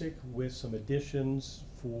of BASIC with some additions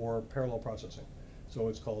for parallel processing. So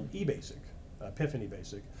it's called eBasic, Epiphany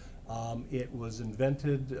Basic. It was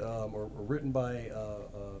invented or written by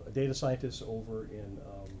a data scientist over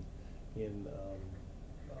in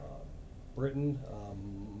Britain,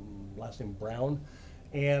 last name Brown,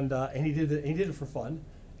 and he did it for fun,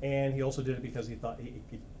 and he also did it because he thought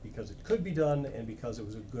because it could be done, and because it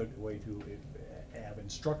was a good way to have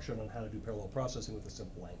instruction on how to do parallel processing with a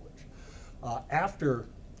simple language. After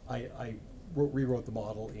I rewrote the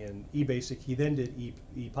model in eBasic, he then did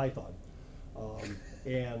ePython.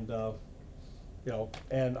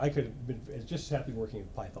 And I could have been just happy working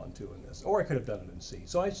with Python too in this, or I could have done it in C.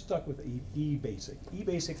 So I stuck with eBasic.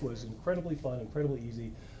 eBasic was incredibly fun, incredibly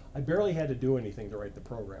easy. I barely had to do anything to write the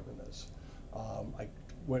program in this. I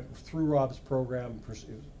went through Rob's program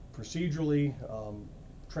procedurally,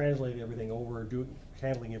 translated everything over,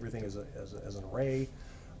 handling everything as an array.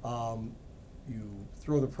 You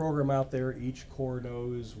throw the program out there, each core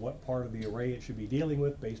knows what part of the array it should be dealing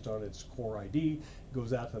with based on its core ID,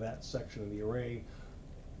 goes out to that section of the array,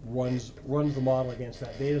 runs the model against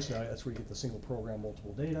that data, so that's where you get the single program,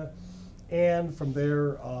 multiple data. And from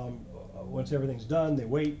there, once everything's done, they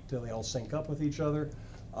wait till they all sync up with each other,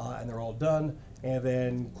 and they're all done, and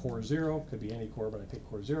then core 0, could be any core, but I pick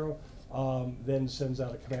core 0, then sends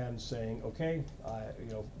out a command saying, okay,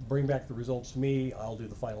 bring back the results to me, I'll do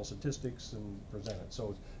the final statistics and present it.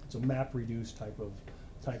 So it's a map reduce type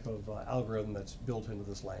of algorithm that's built into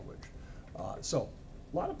this language. So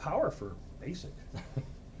a lot of power for BASIC.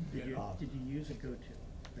 Did you use a go-to?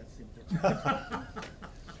 That's the important.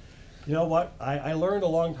 You know what? I learned a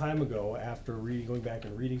long time ago after going back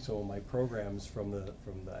and reading some of my programs from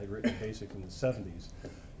I'd written BASIC in the 70s,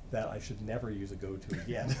 that I should never use a go-to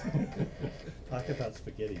again. Talk about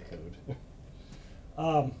spaghetti code.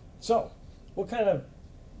 So, what kind of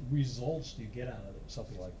results do you get out of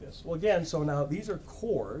something like this? Well, again, so now these are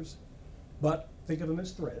cores, but think of them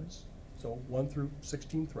as threads. So 1 through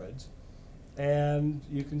 16 threads. And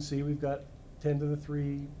you can see we've got 10 to the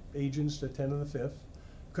 3 agents to 10 to the 5th.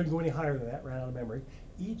 Couldn't go any higher than that, ran out of memory.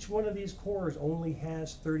 Each one of these cores only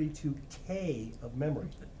has 32K of memory.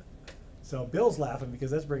 So Bill's laughing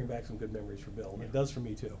because that's bringing back some good memories for Bill. It does for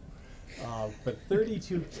me too. But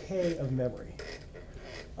 32K of memory.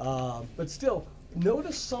 But still,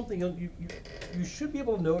 notice something. You should be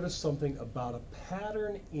able to notice something about a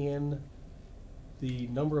pattern in the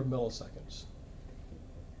number of milliseconds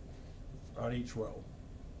on each row.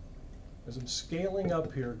 As I'm scaling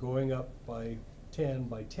up here, going up by 10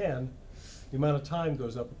 by 10, the amount of time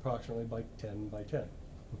goes up approximately by 10 by 10.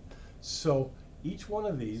 So each one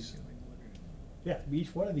of these,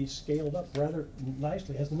 each one of these scaled up rather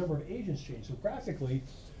nicely as the number of agents change. So graphically,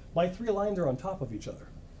 my 3 lines are on top of each other.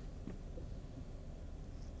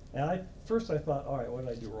 And first I thought, all right, what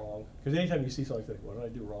did I do wrong? Because anytime you see something, you think, what did I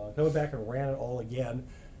do wrong? I went back and ran it all again,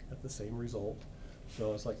 got the same result.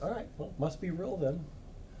 So it's like, all right, well, it must be real then.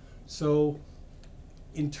 So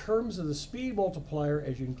in terms of the speed multiplier,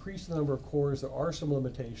 as you increase the number of cores, there are some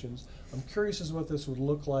limitations. I'm curious as to what this would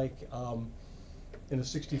look like in a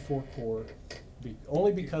 64 core,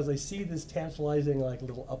 only because I see this tantalizing like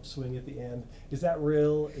little upswing at the end. Is that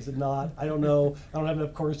real? Is it not? I don't know. I don't have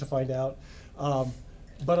enough cores to find out.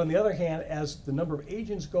 But on the other hand, as the number of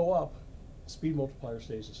agents go up, speed multiplier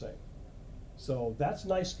stays the same. So that's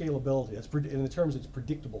nice scalability. That's in the terms it's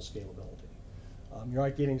predictable scalability. You're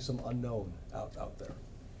not getting some unknown out there.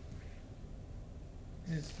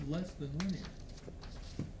 And it's less than linear.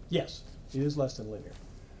 Yes, it is less than linear.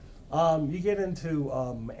 You get into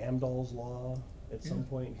Amdahl's law at some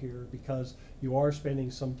point here, because you are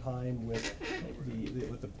spending some time with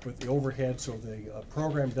the overhead. So the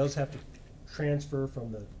program does have to transfer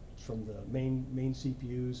from the main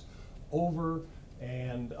CPUs over,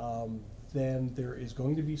 and then there is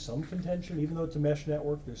going to be some contention, even though it's a mesh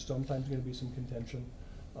network. There's sometimes going to be some contention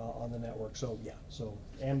on the network. So yeah, so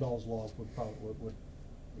Amdahl's law would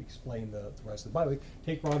explain the rest of it. By the way,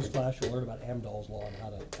 take Ron's class, you'll learn about Amdahl's law and how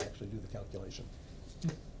to actually do the calculation.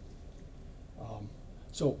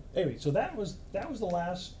 So anyway, so that was the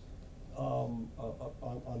last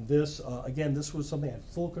on this. Again, this was something I had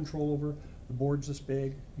full control over. The board's this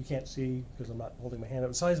big. You can't see because I'm not holding my hand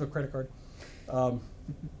up. The size of a credit card. I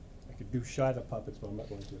could do shy the puppets, but I'm not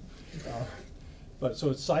going to. But so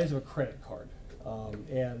it's the size of a credit card.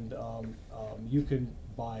 You can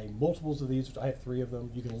buy multiples of these, which I have 3 of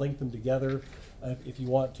them. You can link them together if you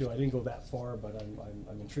want to. I didn't go that far, but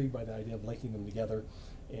I'm intrigued by the idea of linking them together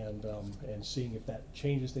and seeing if that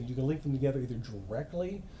changes things. You can link them together either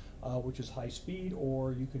directly, which is high speed,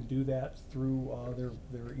 or you can do that through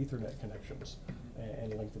their Ethernet connections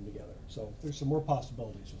and link them together. So there's some more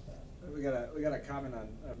possibilities with that. We got a comment on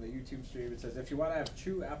the YouTube stream. It says, if you want to have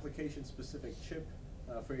true application-specific chip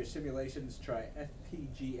for your simulations, try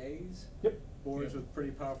FPGAs. Yep. Boards with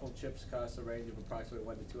pretty powerful chips cost a range of approximately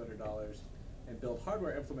 $100 to $200, and build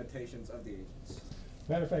hardware implementations of the agents.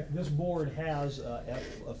 Matter of fact, this board has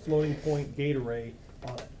a floating point gate array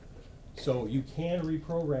on it. So you can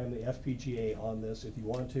reprogram the FPGA on this if you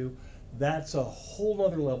want to. That's a whole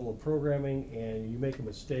other level of programming, and you make a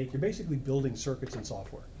mistake. You're basically building circuits and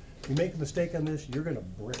software. You make a mistake on this, you're going to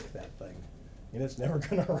brick that thing, and it's never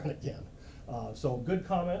going to run again. So good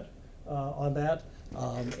comment on that.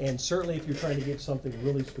 And certainly if you're trying to get something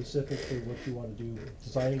really specific for what you want to do,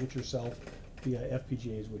 designing it yourself via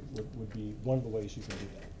FPGAs would be one of the ways you can do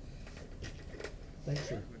that. Thanks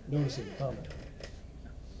for noticing the comment.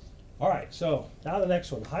 All right, so now the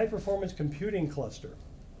next one, high performance computing cluster.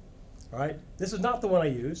 All right, this is not the one I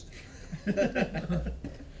used.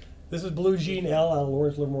 This is Blue Gene L out of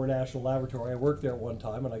Lawrence Livermore National Laboratory. I worked there at one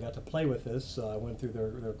time, and I got to play with this. I went through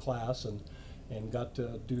their class and got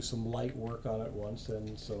to do some light work on it once.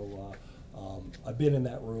 And so I've been in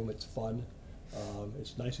that room. It's fun.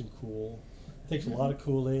 It's nice and cool. It takes a lot of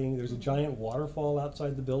cooling. There's a giant waterfall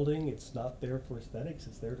outside the building. It's not there for aesthetics.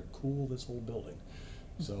 It's there to cool this whole building.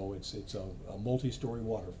 So it's a multi-story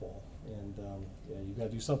waterfall. And yeah, you've got to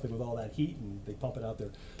do something with all that heat, and they pump it out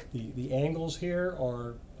there. The angles here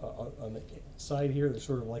are on the side here. They're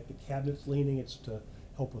sort of like the cabinets leaning. It's to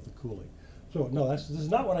help with the cooling. So no, this is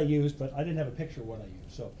not what I used, but I didn't have a picture of what I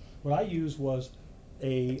used. So what I used was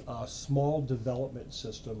a small development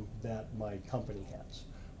system that my company has.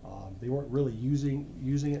 They weren't really using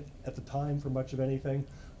it at the time for much of anything,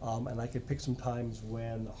 and I could pick some times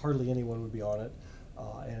when hardly anyone would be on it.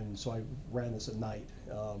 And so I ran this at night,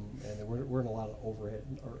 and there weren't a lot of overhead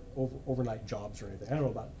or overnight jobs or anything. I don't know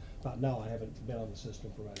about now. I haven't been on the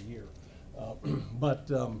system for about a year, but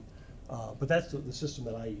that's the system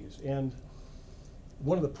that I use. And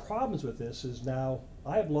one of the problems with this is now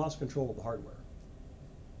I have lost control of the hardware.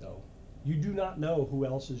 No, you do not know who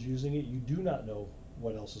else is using it. You do not know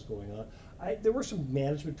what else is going on. There were some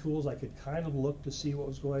management tools I could kind of look to see what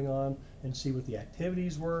was going on and see what the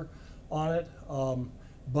activities were on it,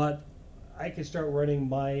 but I could start running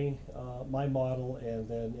my my model, and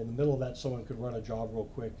then in the middle of that, someone could run a job real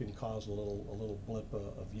quick and cause a little blip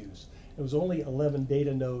of use. It was only 11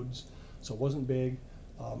 data nodes, so it wasn't big.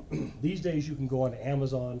 These days, you can go on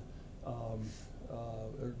Amazon, or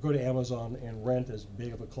go to Amazon and rent as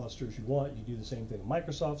big of a cluster as you want. You do the same thing with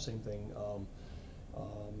Microsoft, same thing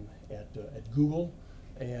at Google.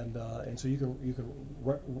 And so you can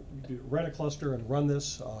rent a cluster and run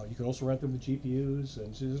this. You can also rent them with GPUs,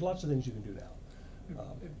 and so there's lots of things you can do now.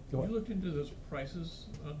 Have you looked into those prices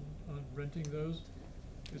on renting those?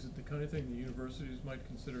 Is it the kind of thing the universities might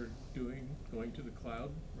consider going to the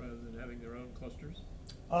cloud rather than having their own clusters?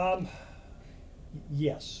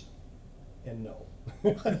 Yes and no.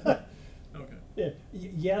 Okay. Yeah,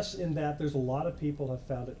 yes, in that there's a lot of people have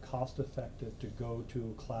found it cost effective to go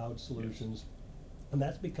to cloud solutions. And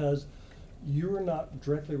that's because you're not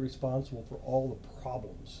directly responsible for all the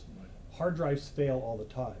problems. Right. Hard drives fail all the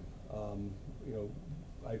time. You know,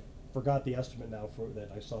 I forgot the estimate now for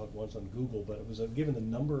that. I saw it once on Google, but it was given the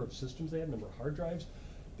number of systems they had, number of hard drives,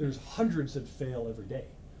 there's hundreds that fail every day.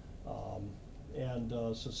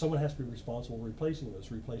 So someone has to be responsible for replacing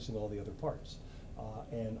those, replacing all the other parts.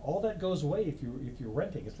 And all that goes away if you're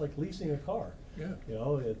renting. It's like leasing a car. Yeah. You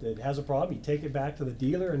know, it has a problem. You take it back to the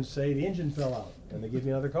dealer and say the engine fell out, and they give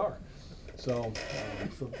you another car. So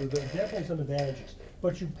there are definitely some advantages.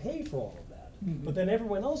 But you pay for all of that. Mm-hmm. But then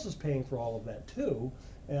everyone else is paying for all of that too.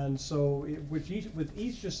 And so with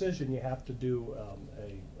each decision, you have to do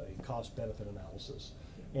a cost-benefit analysis.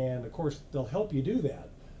 And of course, they'll help you do that.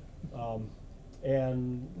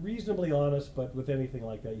 And reasonably honest, but with anything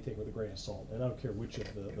like that, you take it with a grain of salt. And I don't care which of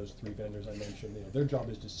those three vendors I mentioned. You know, their job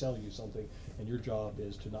is to sell you something, and your job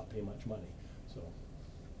is to not pay much money. So,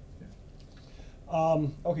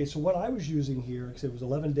 okay. So what I was using here, because it was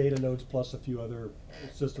 11 data nodes plus a few other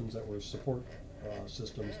systems that were support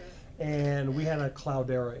systems, and we had a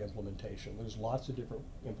Cloudera implementation. There's lots of different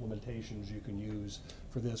implementations you can use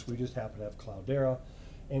for this. We just happen to have Cloudera,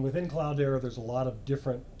 and within Cloudera, there's a lot of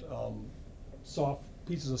different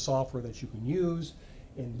pieces of software that you can use.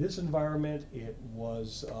 In this environment, it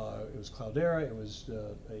was Cloudera. It was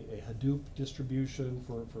a Hadoop distribution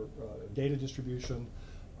for data distribution.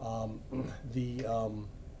 The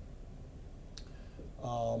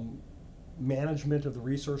management of the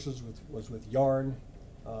resources was with Yarn,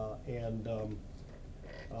 and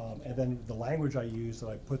then the language I used that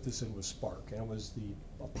I put this in was Spark, and it was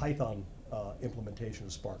a Python implementation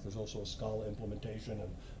of Spark. There's also a Scala implementation, and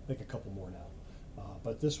I think a couple more now.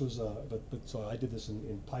 But this was, so I did this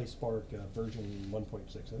in PySpark version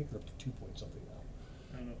 1.6. I think they're up to 2 point something now.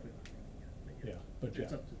 I don't know if we've Yeah, but It's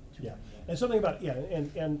yeah, up to 2.1. yeah. And something about,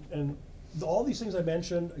 and all these things I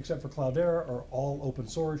mentioned, except for Cloudera, are all open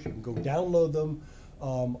source. You can go download them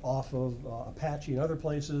off of Apache and other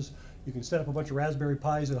places. You can set up a bunch of Raspberry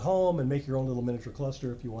Pis at home and make your own little miniature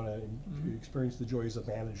cluster if you want to experience the joys of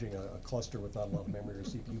managing a cluster without a lot of memory or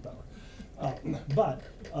CPU power. But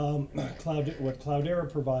what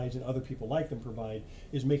Cloudera provides, and other people like them provide,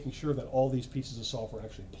 is making sure that all these pieces of software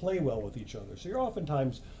actually play well with each other. So you're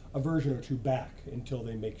oftentimes a version or two back until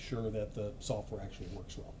they make sure that the software actually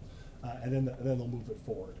works well. And then they'll move it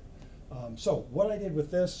forward. So what I did with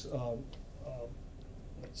this,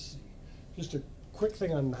 let's see, just a quick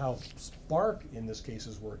thing on how Spark in this case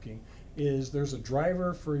is working, is there's a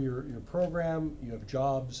driver for your program, you have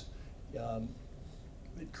jobs,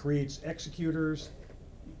 it creates executors,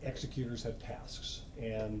 executors have tasks,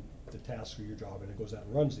 and the tasks are your job, and it goes out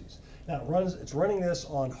and runs these. Now it's running this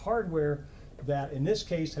on hardware that in this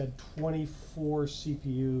case had 24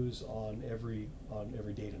 CPUs on every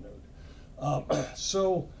data node.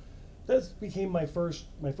 So that became my first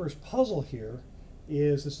puzzle here.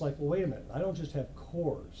 It's like, well, wait a minute, I don't just have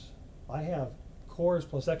cores. I have cores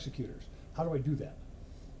plus executors. How do I do that?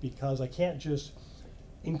 Because I can't just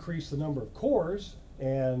increase the number of cores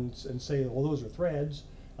and say, well, those are threads.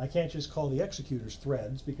 I can't just call the executors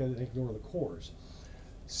threads because they ignore the cores.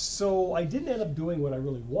 So I didn't end up doing what I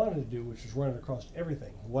really wanted to do, which is run it across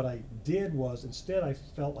everything. What I did was, instead I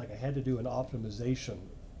felt like I had to do an optimization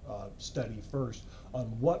study first on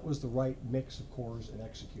what was the right mix of cores and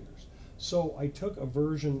executors. So I took a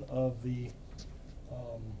version of the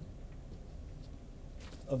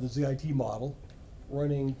ZIT model,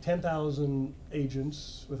 running 10,000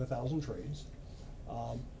 agents with 1,000 trades,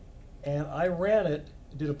 and I ran it,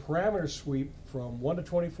 did a parameter sweep from 1 to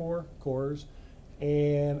 24 cores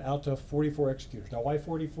and out to 44 executors. Now, why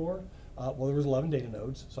 44? Well, there was 11 data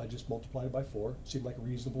nodes, so I just multiplied it by 4. Seemed like a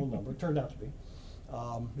reasonable number. It turned out to be.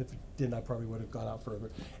 If it didn't, I probably would have gone out further.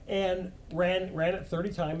 And ran it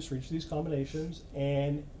 30 times for each of these combinations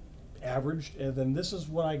and averaged, and then this is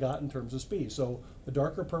what I got in terms of speed. So the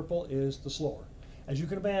darker purple is the slower. As you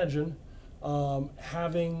can imagine,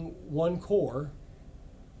 having one core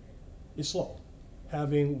is slow.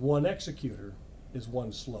 Having one executor is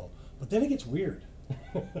one slow. But then it gets weird.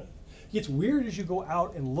 It gets weird as you go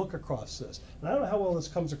out and look across this. And I don't know how well this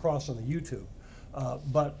comes across on the YouTube,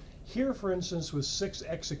 but here, for instance, with 6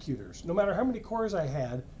 executors, no matter how many cores I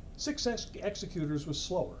had, 6 executors was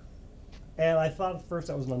slower. And I thought at first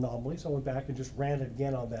that was an anomaly, so I went back and just ran it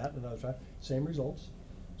again on that another time. Same results.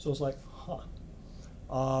 So it's like, huh.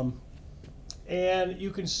 And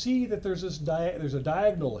you can see that there's there's a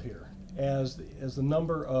diagonal here as the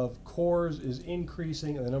number of cores is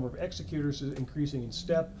increasing and the number of executors is increasing in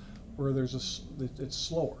step, where it's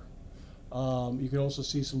slower. You can also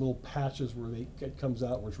see some little patches where it comes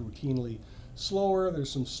out where it's routinely slower. There's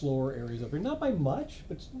some slower areas up here, not by much,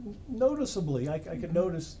 but noticeably. I could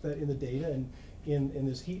notice that in the data and in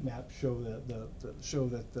this heat map show that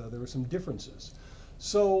there were some differences.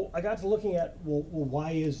 So I got to looking at, well,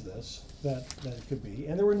 why is this that it could be?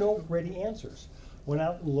 And there were no ready answers. Went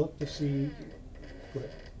out and looked to see.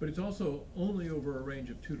 But it's also only over a range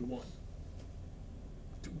of 2 to 1.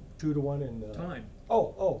 2 to 1 in Time.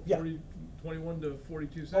 Oh, yeah. 21 to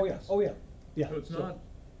 42 seconds. Oh yeah. So it's not.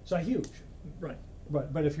 It's not huge. Right.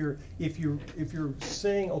 But if you're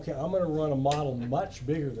saying, okay, I'm going to run a model much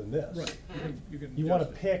bigger than this, Right. you want to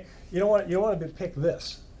pick. You don't want to pick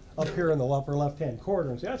this up here in the upper left-hand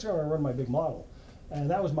corner and say that's where I'm going to run my big model. And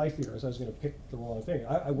that was my fear, is I was going to pick the wrong thing.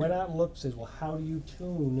 I went out and looked and said, well, how do you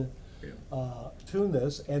tune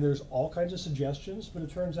this? And there's all kinds of suggestions, but it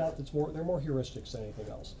turns out they're more heuristics than anything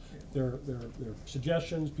else. They're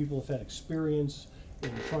suggestions. People have had experience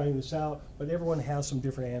in trying this out, but everyone has some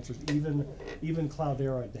different answers. Even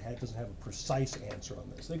Cloudera doesn't have a precise answer on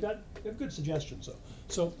this. They have good suggestions though.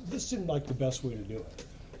 So this seemed like the best way to do it.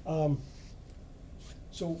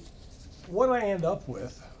 So what I end up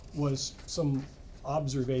with was some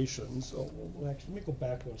observations. Oh, well, actually, let me go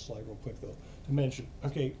back one slide real quick though to mention.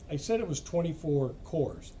 Okay, I said it was 24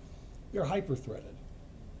 cores. They're hyper-threaded.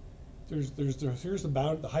 Here's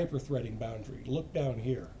the hyper-threading boundary. Look down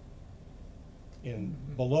here.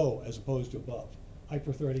 Below as opposed to above.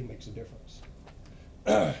 Hyper-threading makes a difference.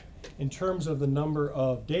 In terms of the number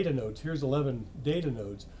of data nodes, here's 11 data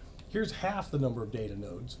nodes. Here's half the number of data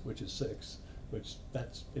nodes, which is 6, which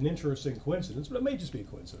that's an interesting coincidence, but it may just be a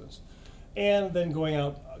coincidence. And then going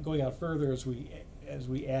out further as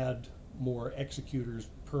we add more executors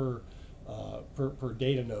per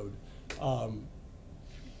data node,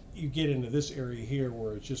 you get into this area here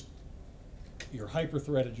where it's just you're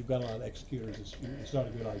hyper-threaded, you've got a lot of executors, it's not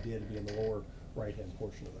a good idea to be in the lower right-hand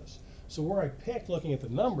portion of this. So where I picked, looking at the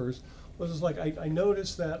numbers, was just like, I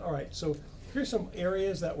noticed that, all right, so here's some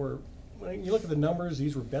areas that were, when you look at the numbers,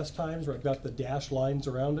 these were best times where I've got the dashed lines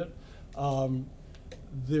around it.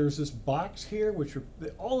 There's this box here, which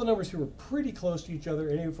all the numbers here were pretty close to each other,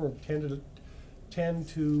 anywhere from 10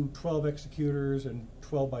 to 12 executors and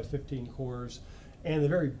 12 by 15 cores. And the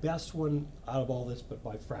very best one out of all this, but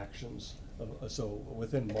by fractions, so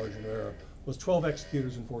within margin of error, was 12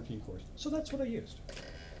 executors and 14 cores. So that's what I used.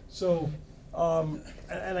 So,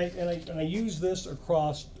 and I use this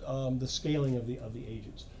across the scaling of the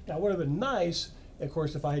agents. Now, it would have been nice, of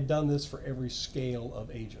course, if I had done this for every scale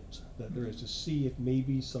of agents, that there is to see if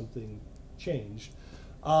maybe something changed.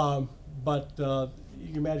 But you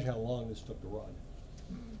can imagine how long this took to run.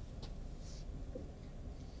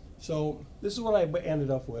 So this is what I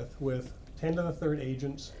ended up with 10 to the third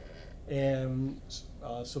agents, and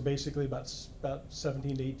so basically about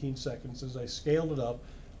 17 to 18 seconds. As I scaled it up,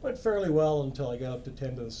 went fairly well until I got up to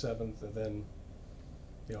 10 to the 7th, and then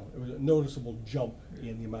it was a noticeable jump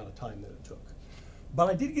in the amount of time that it took. But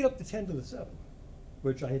I did get up to 10 to the 7th,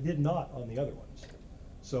 which I did not on the other ones.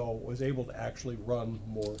 So was able to actually run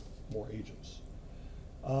more agents.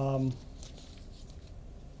 Let's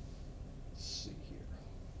see here.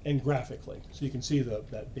 And graphically, so you can see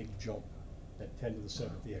that big jump at 10 to the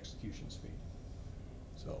 7th, the execution speed.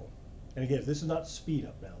 So, and again, this is not speed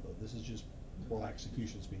up now though. This is just raw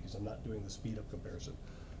execution speed because I'm not doing the speed up comparison.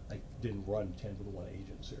 I didn't run 10 to the 1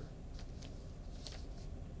 agents here.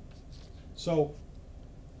 So,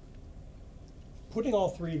 putting all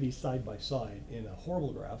three of these side by side in a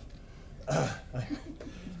horrible graph, I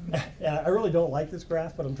really don't like this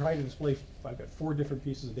graph, but I'm trying to display, I've got 4 different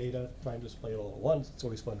pieces of data, trying to display it all at once. It's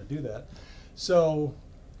always fun to do that. So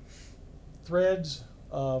threads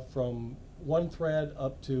from 1 thread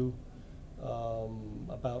up to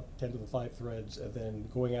about 10 to the 5 threads, and then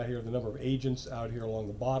going out here, the number of agents out here along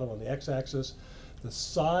the bottom on the x-axis. The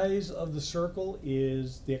size of the circle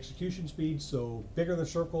is the execution speed, so bigger the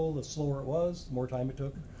circle, the slower it was, the more time it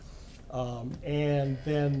took. And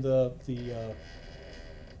then the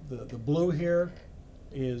blue here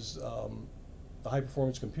is the high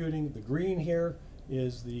performance computing. The green here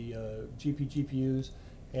is the GPUs,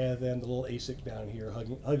 and then the little ASIC down here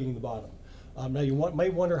hugging the bottom. Now you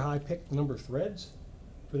might wonder how I picked the number of threads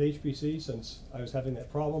for the HPC, since I was having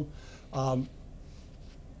that problem.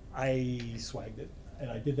 I swagged it,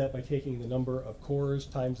 and I did that by taking the number of cores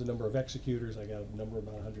times the number of executors. I got a number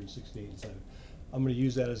about 168 inside. I'm going to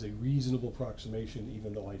use that as a reasonable approximation,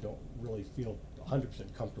 even though I don't really feel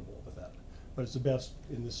 100% comfortable with that. But it's the best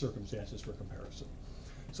in this circumstances for comparison.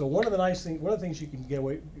 So one of the things you can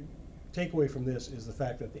take away from this is the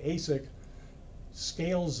fact that the ASIC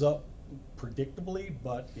scales up predictably,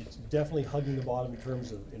 but it's definitely hugging the bottom in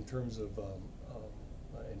terms of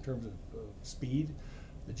speed.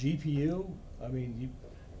 The GPU, I mean,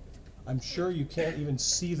 I'm sure you can't even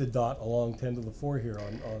see the dot along 10 to the 4 here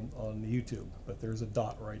on YouTube, but there's a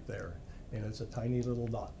dot right there, and it's a tiny little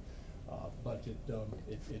dot. But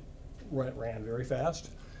it ran very fast.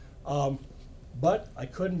 But I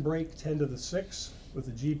couldn't break 10 to the 6 with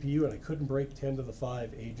the GPU, and I couldn't break 10 to the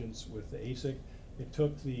 5 agents with the ASIC. It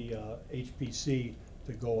took the HPC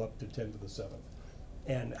to go up to 10 to the 7th.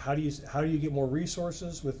 And how do you get more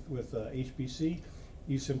resources with HPC?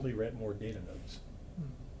 You simply rent more data nodes.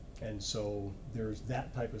 And so there's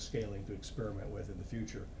that type of scaling to experiment with in the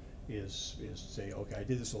future. Is say, okay, I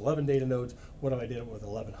did this with 11 data nodes. What if I did it with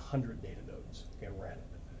 1,100 data nodes and ran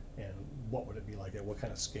it? And what would it be like? And what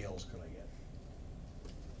kind of scales could I get?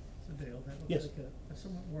 So Dale, that looks Yes. like a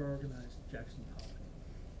somewhat more organized Jackson Pollock.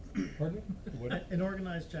 Pardon me? What? An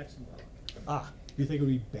organized Jackson Pollock. Ah, do you think it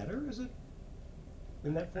would be better? Is it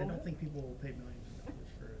in that I format? don't think people will pay millions of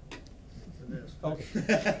dollars for this. Okay.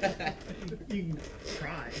 You can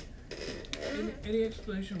try. Any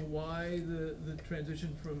explanation why the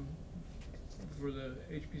transition for the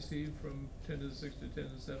HPC from 10 to the 6 to 10 to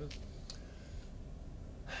the 7?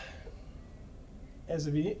 As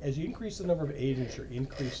you increase the number of agents, you're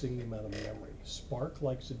increasing the amount of memory. Spark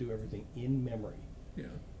likes to do everything in memory. Yeah.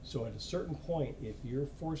 So at a certain point, if you're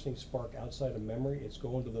forcing Spark outside of memory, it's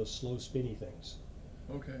going to those slow spinny things.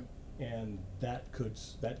 Okay. And that could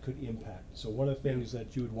impact. So one of the things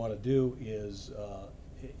that you would want to do is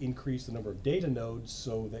increase the number of data nodes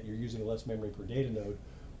so that you're using less memory per data node,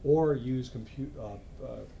 or use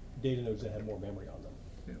data nodes that have more memory on them.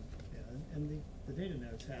 Yeah. Yeah, and the data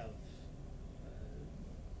nodes have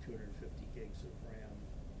 250 gigs of RAM,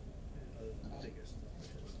 other than the biggest, which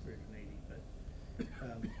is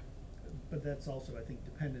 380. But that's also, I think,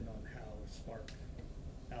 dependent on how Spark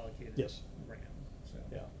allocated Yes. RAM. So.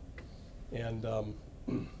 Yeah. And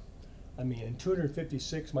I mean, and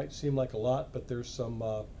 256 might seem like a lot, but there's some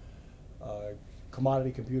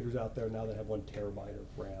commodity computers out there now that have 1 terabyte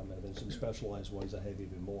of RAM, and then some specialized ones that have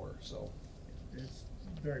even more. So It's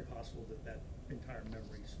very possible that entire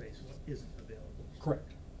memory space isn't available.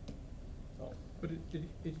 correct. So, But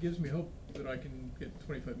it gives me hope that I can get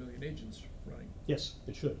 25 million agents running yes,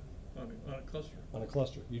 it should on a cluster. on a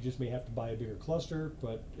cluster. You just may have to buy a bigger cluster,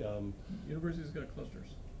 but Universities got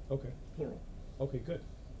clusters, okay, plural, okay, good.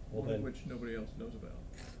 Well one of then, which nobody else knows about.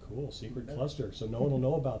 cool, secret cluster. So no one will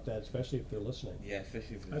know about that, especially if they're listening. Yeah,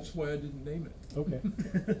 especially if That's why I didn't name it. Okay,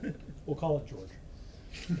 we'll call it George.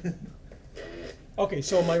 Okay,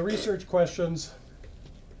 so my research questions.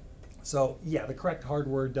 So yeah, the correct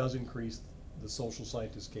hardware does increase the social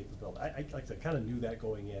scientist capability. I like I kind of knew that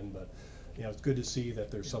going in, but you know, it's good to see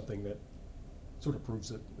that there's something that sort of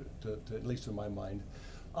proves it, to at least in my mind.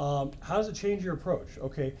 How does it change your approach?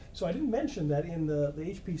 Okay, so I didn't mention that in the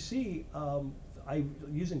HPC,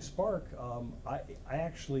 using Spark, I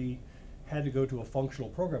actually had to go to a functional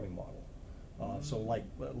programming model, so like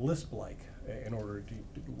Lisp-like, in order to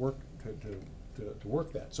work to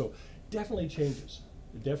work that. So definitely changes.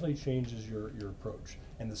 It definitely changes your approach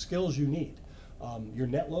and the skills you need. Your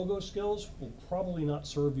net logo skills will probably not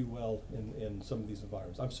serve you well in some of these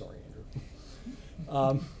environments. I'm sorry,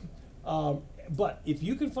 Andrew. But if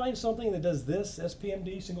you can find something that does this,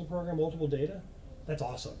 SPMD, single program, multiple data, that's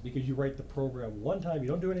awesome, because you write the program one time, you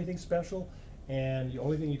don't do anything special, and the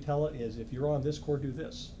only thing you tell it is, if you're on this core, do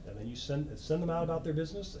this. And then you send them out about their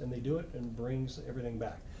business, and they do it, and brings everything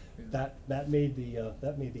back. Yeah. That made the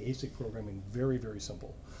ASIC programming very, very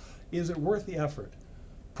simple. Is it worth the effort?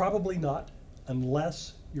 Probably not,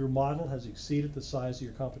 unless your model has exceeded the size of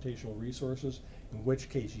your computational resources, in which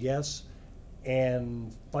case, yes,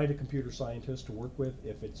 and find a computer scientist to work with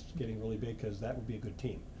if it's getting really big, because that would be a good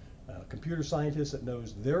team. Computer scientist that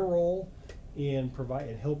knows their role in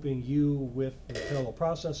helping you with the parallel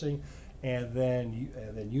processing, and then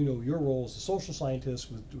you know your role as a social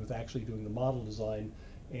scientist with actually doing the model design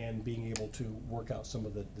and being able to work out some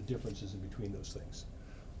of the differences in between those things.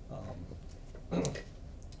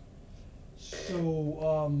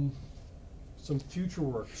 Some future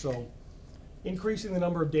work. So increasing the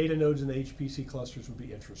number of data nodes in the HPC clusters would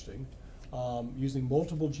be interesting. Using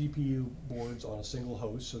multiple GPU boards on a single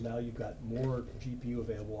host, so now you've got more GPU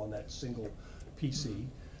available on that single PC.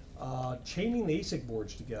 Chaining the ASIC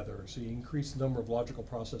boards together, so you increase the number of logical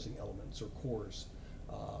processing elements or cores,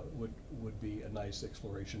 would be a nice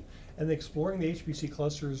exploration. And exploring the HPC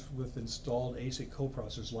clusters with installed ASIC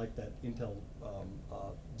coprocessors like that Intel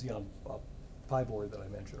Xeon Pi board that I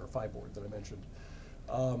mentioned, or Phi board that I mentioned.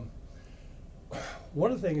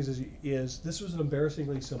 one of the things is this was an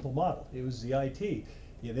embarrassingly simple model. It was ZIT.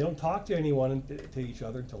 Yeah, they don't talk to anyone to each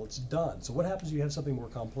other until it's done. So what happens if you have something more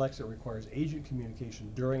complex that requires agent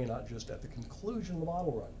communication during and not just at the conclusion of the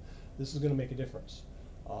model run? This is going to make a difference.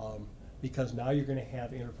 Because now you're going to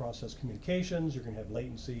have interprocess communications, you're going to have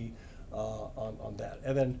latency on that.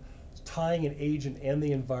 And then tying an agent and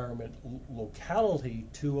the environment locality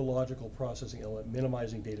to a logical processing element,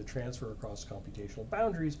 minimizing data transfer across computational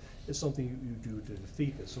boundaries is something you do to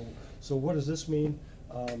defeat this. So what does this mean?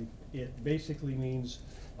 It basically means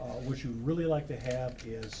what you'd really like to have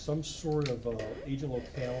is some sort of agent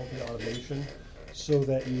locality automation so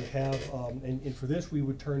that you have, and for this we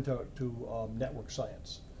would turn to network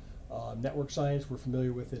science. Network science, we're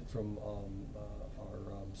familiar with it from our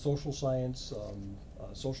social science,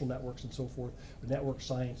 social networks and so forth. But network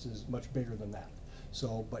science is much bigger than that.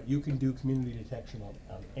 So, but you can do community detection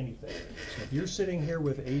on anything. So if you're sitting here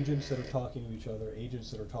with agents that are talking to each other, agents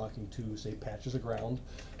that are talking to, say, patches of ground,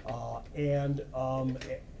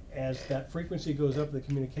 as that frequency goes up, the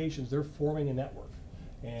communications, they're forming a network.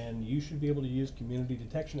 And you should be able to use community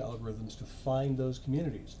detection algorithms to find those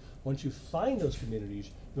communities. Once you find those communities,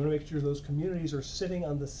 you want to make sure those communities are sitting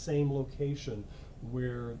on the same location,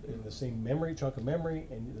 where in the same memory, chunk of memory,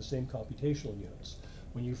 and the same computational units.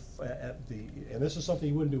 When you and this is something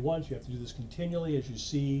you wouldn't do once, you have to do this continually as you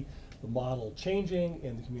see the model changing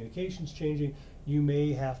and the communications changing. You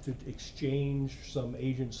may have to exchange some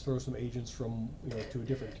agents, throw some agents from to a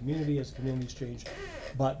different community as the communities change,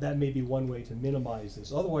 but that may be one way to minimize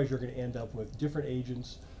this. Otherwise, you're going to end up with different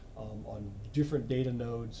agents on different data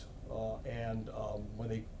nodes, and when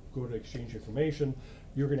they go to exchange information,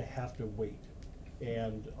 you're going to have to wait.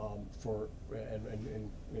 And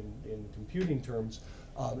in computing terms,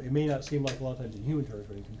 it may not seem like a lot of times in human terms,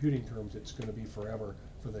 but in computing terms, it's going to be forever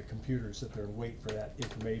for the computer to sit there and wait for that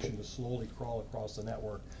information to slowly crawl across the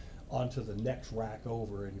network onto the next rack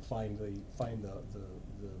over and find the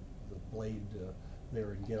blade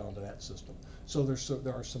there and get onto that system. So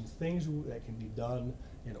there are some things that can be done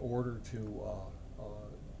in order to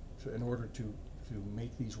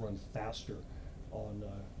make these run faster on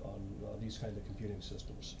these kind of computing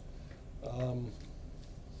systems.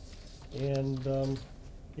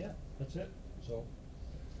 Yeah, that's it. So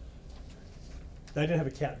I didn't have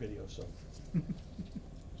a cat video, so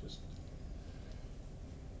just.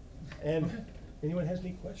 And Okay. Anyone has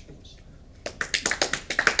any questions?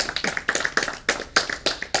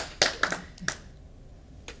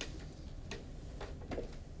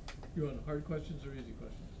 You want hard questions or easy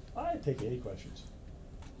questions? I take any questions.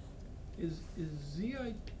 Is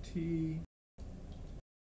ZIT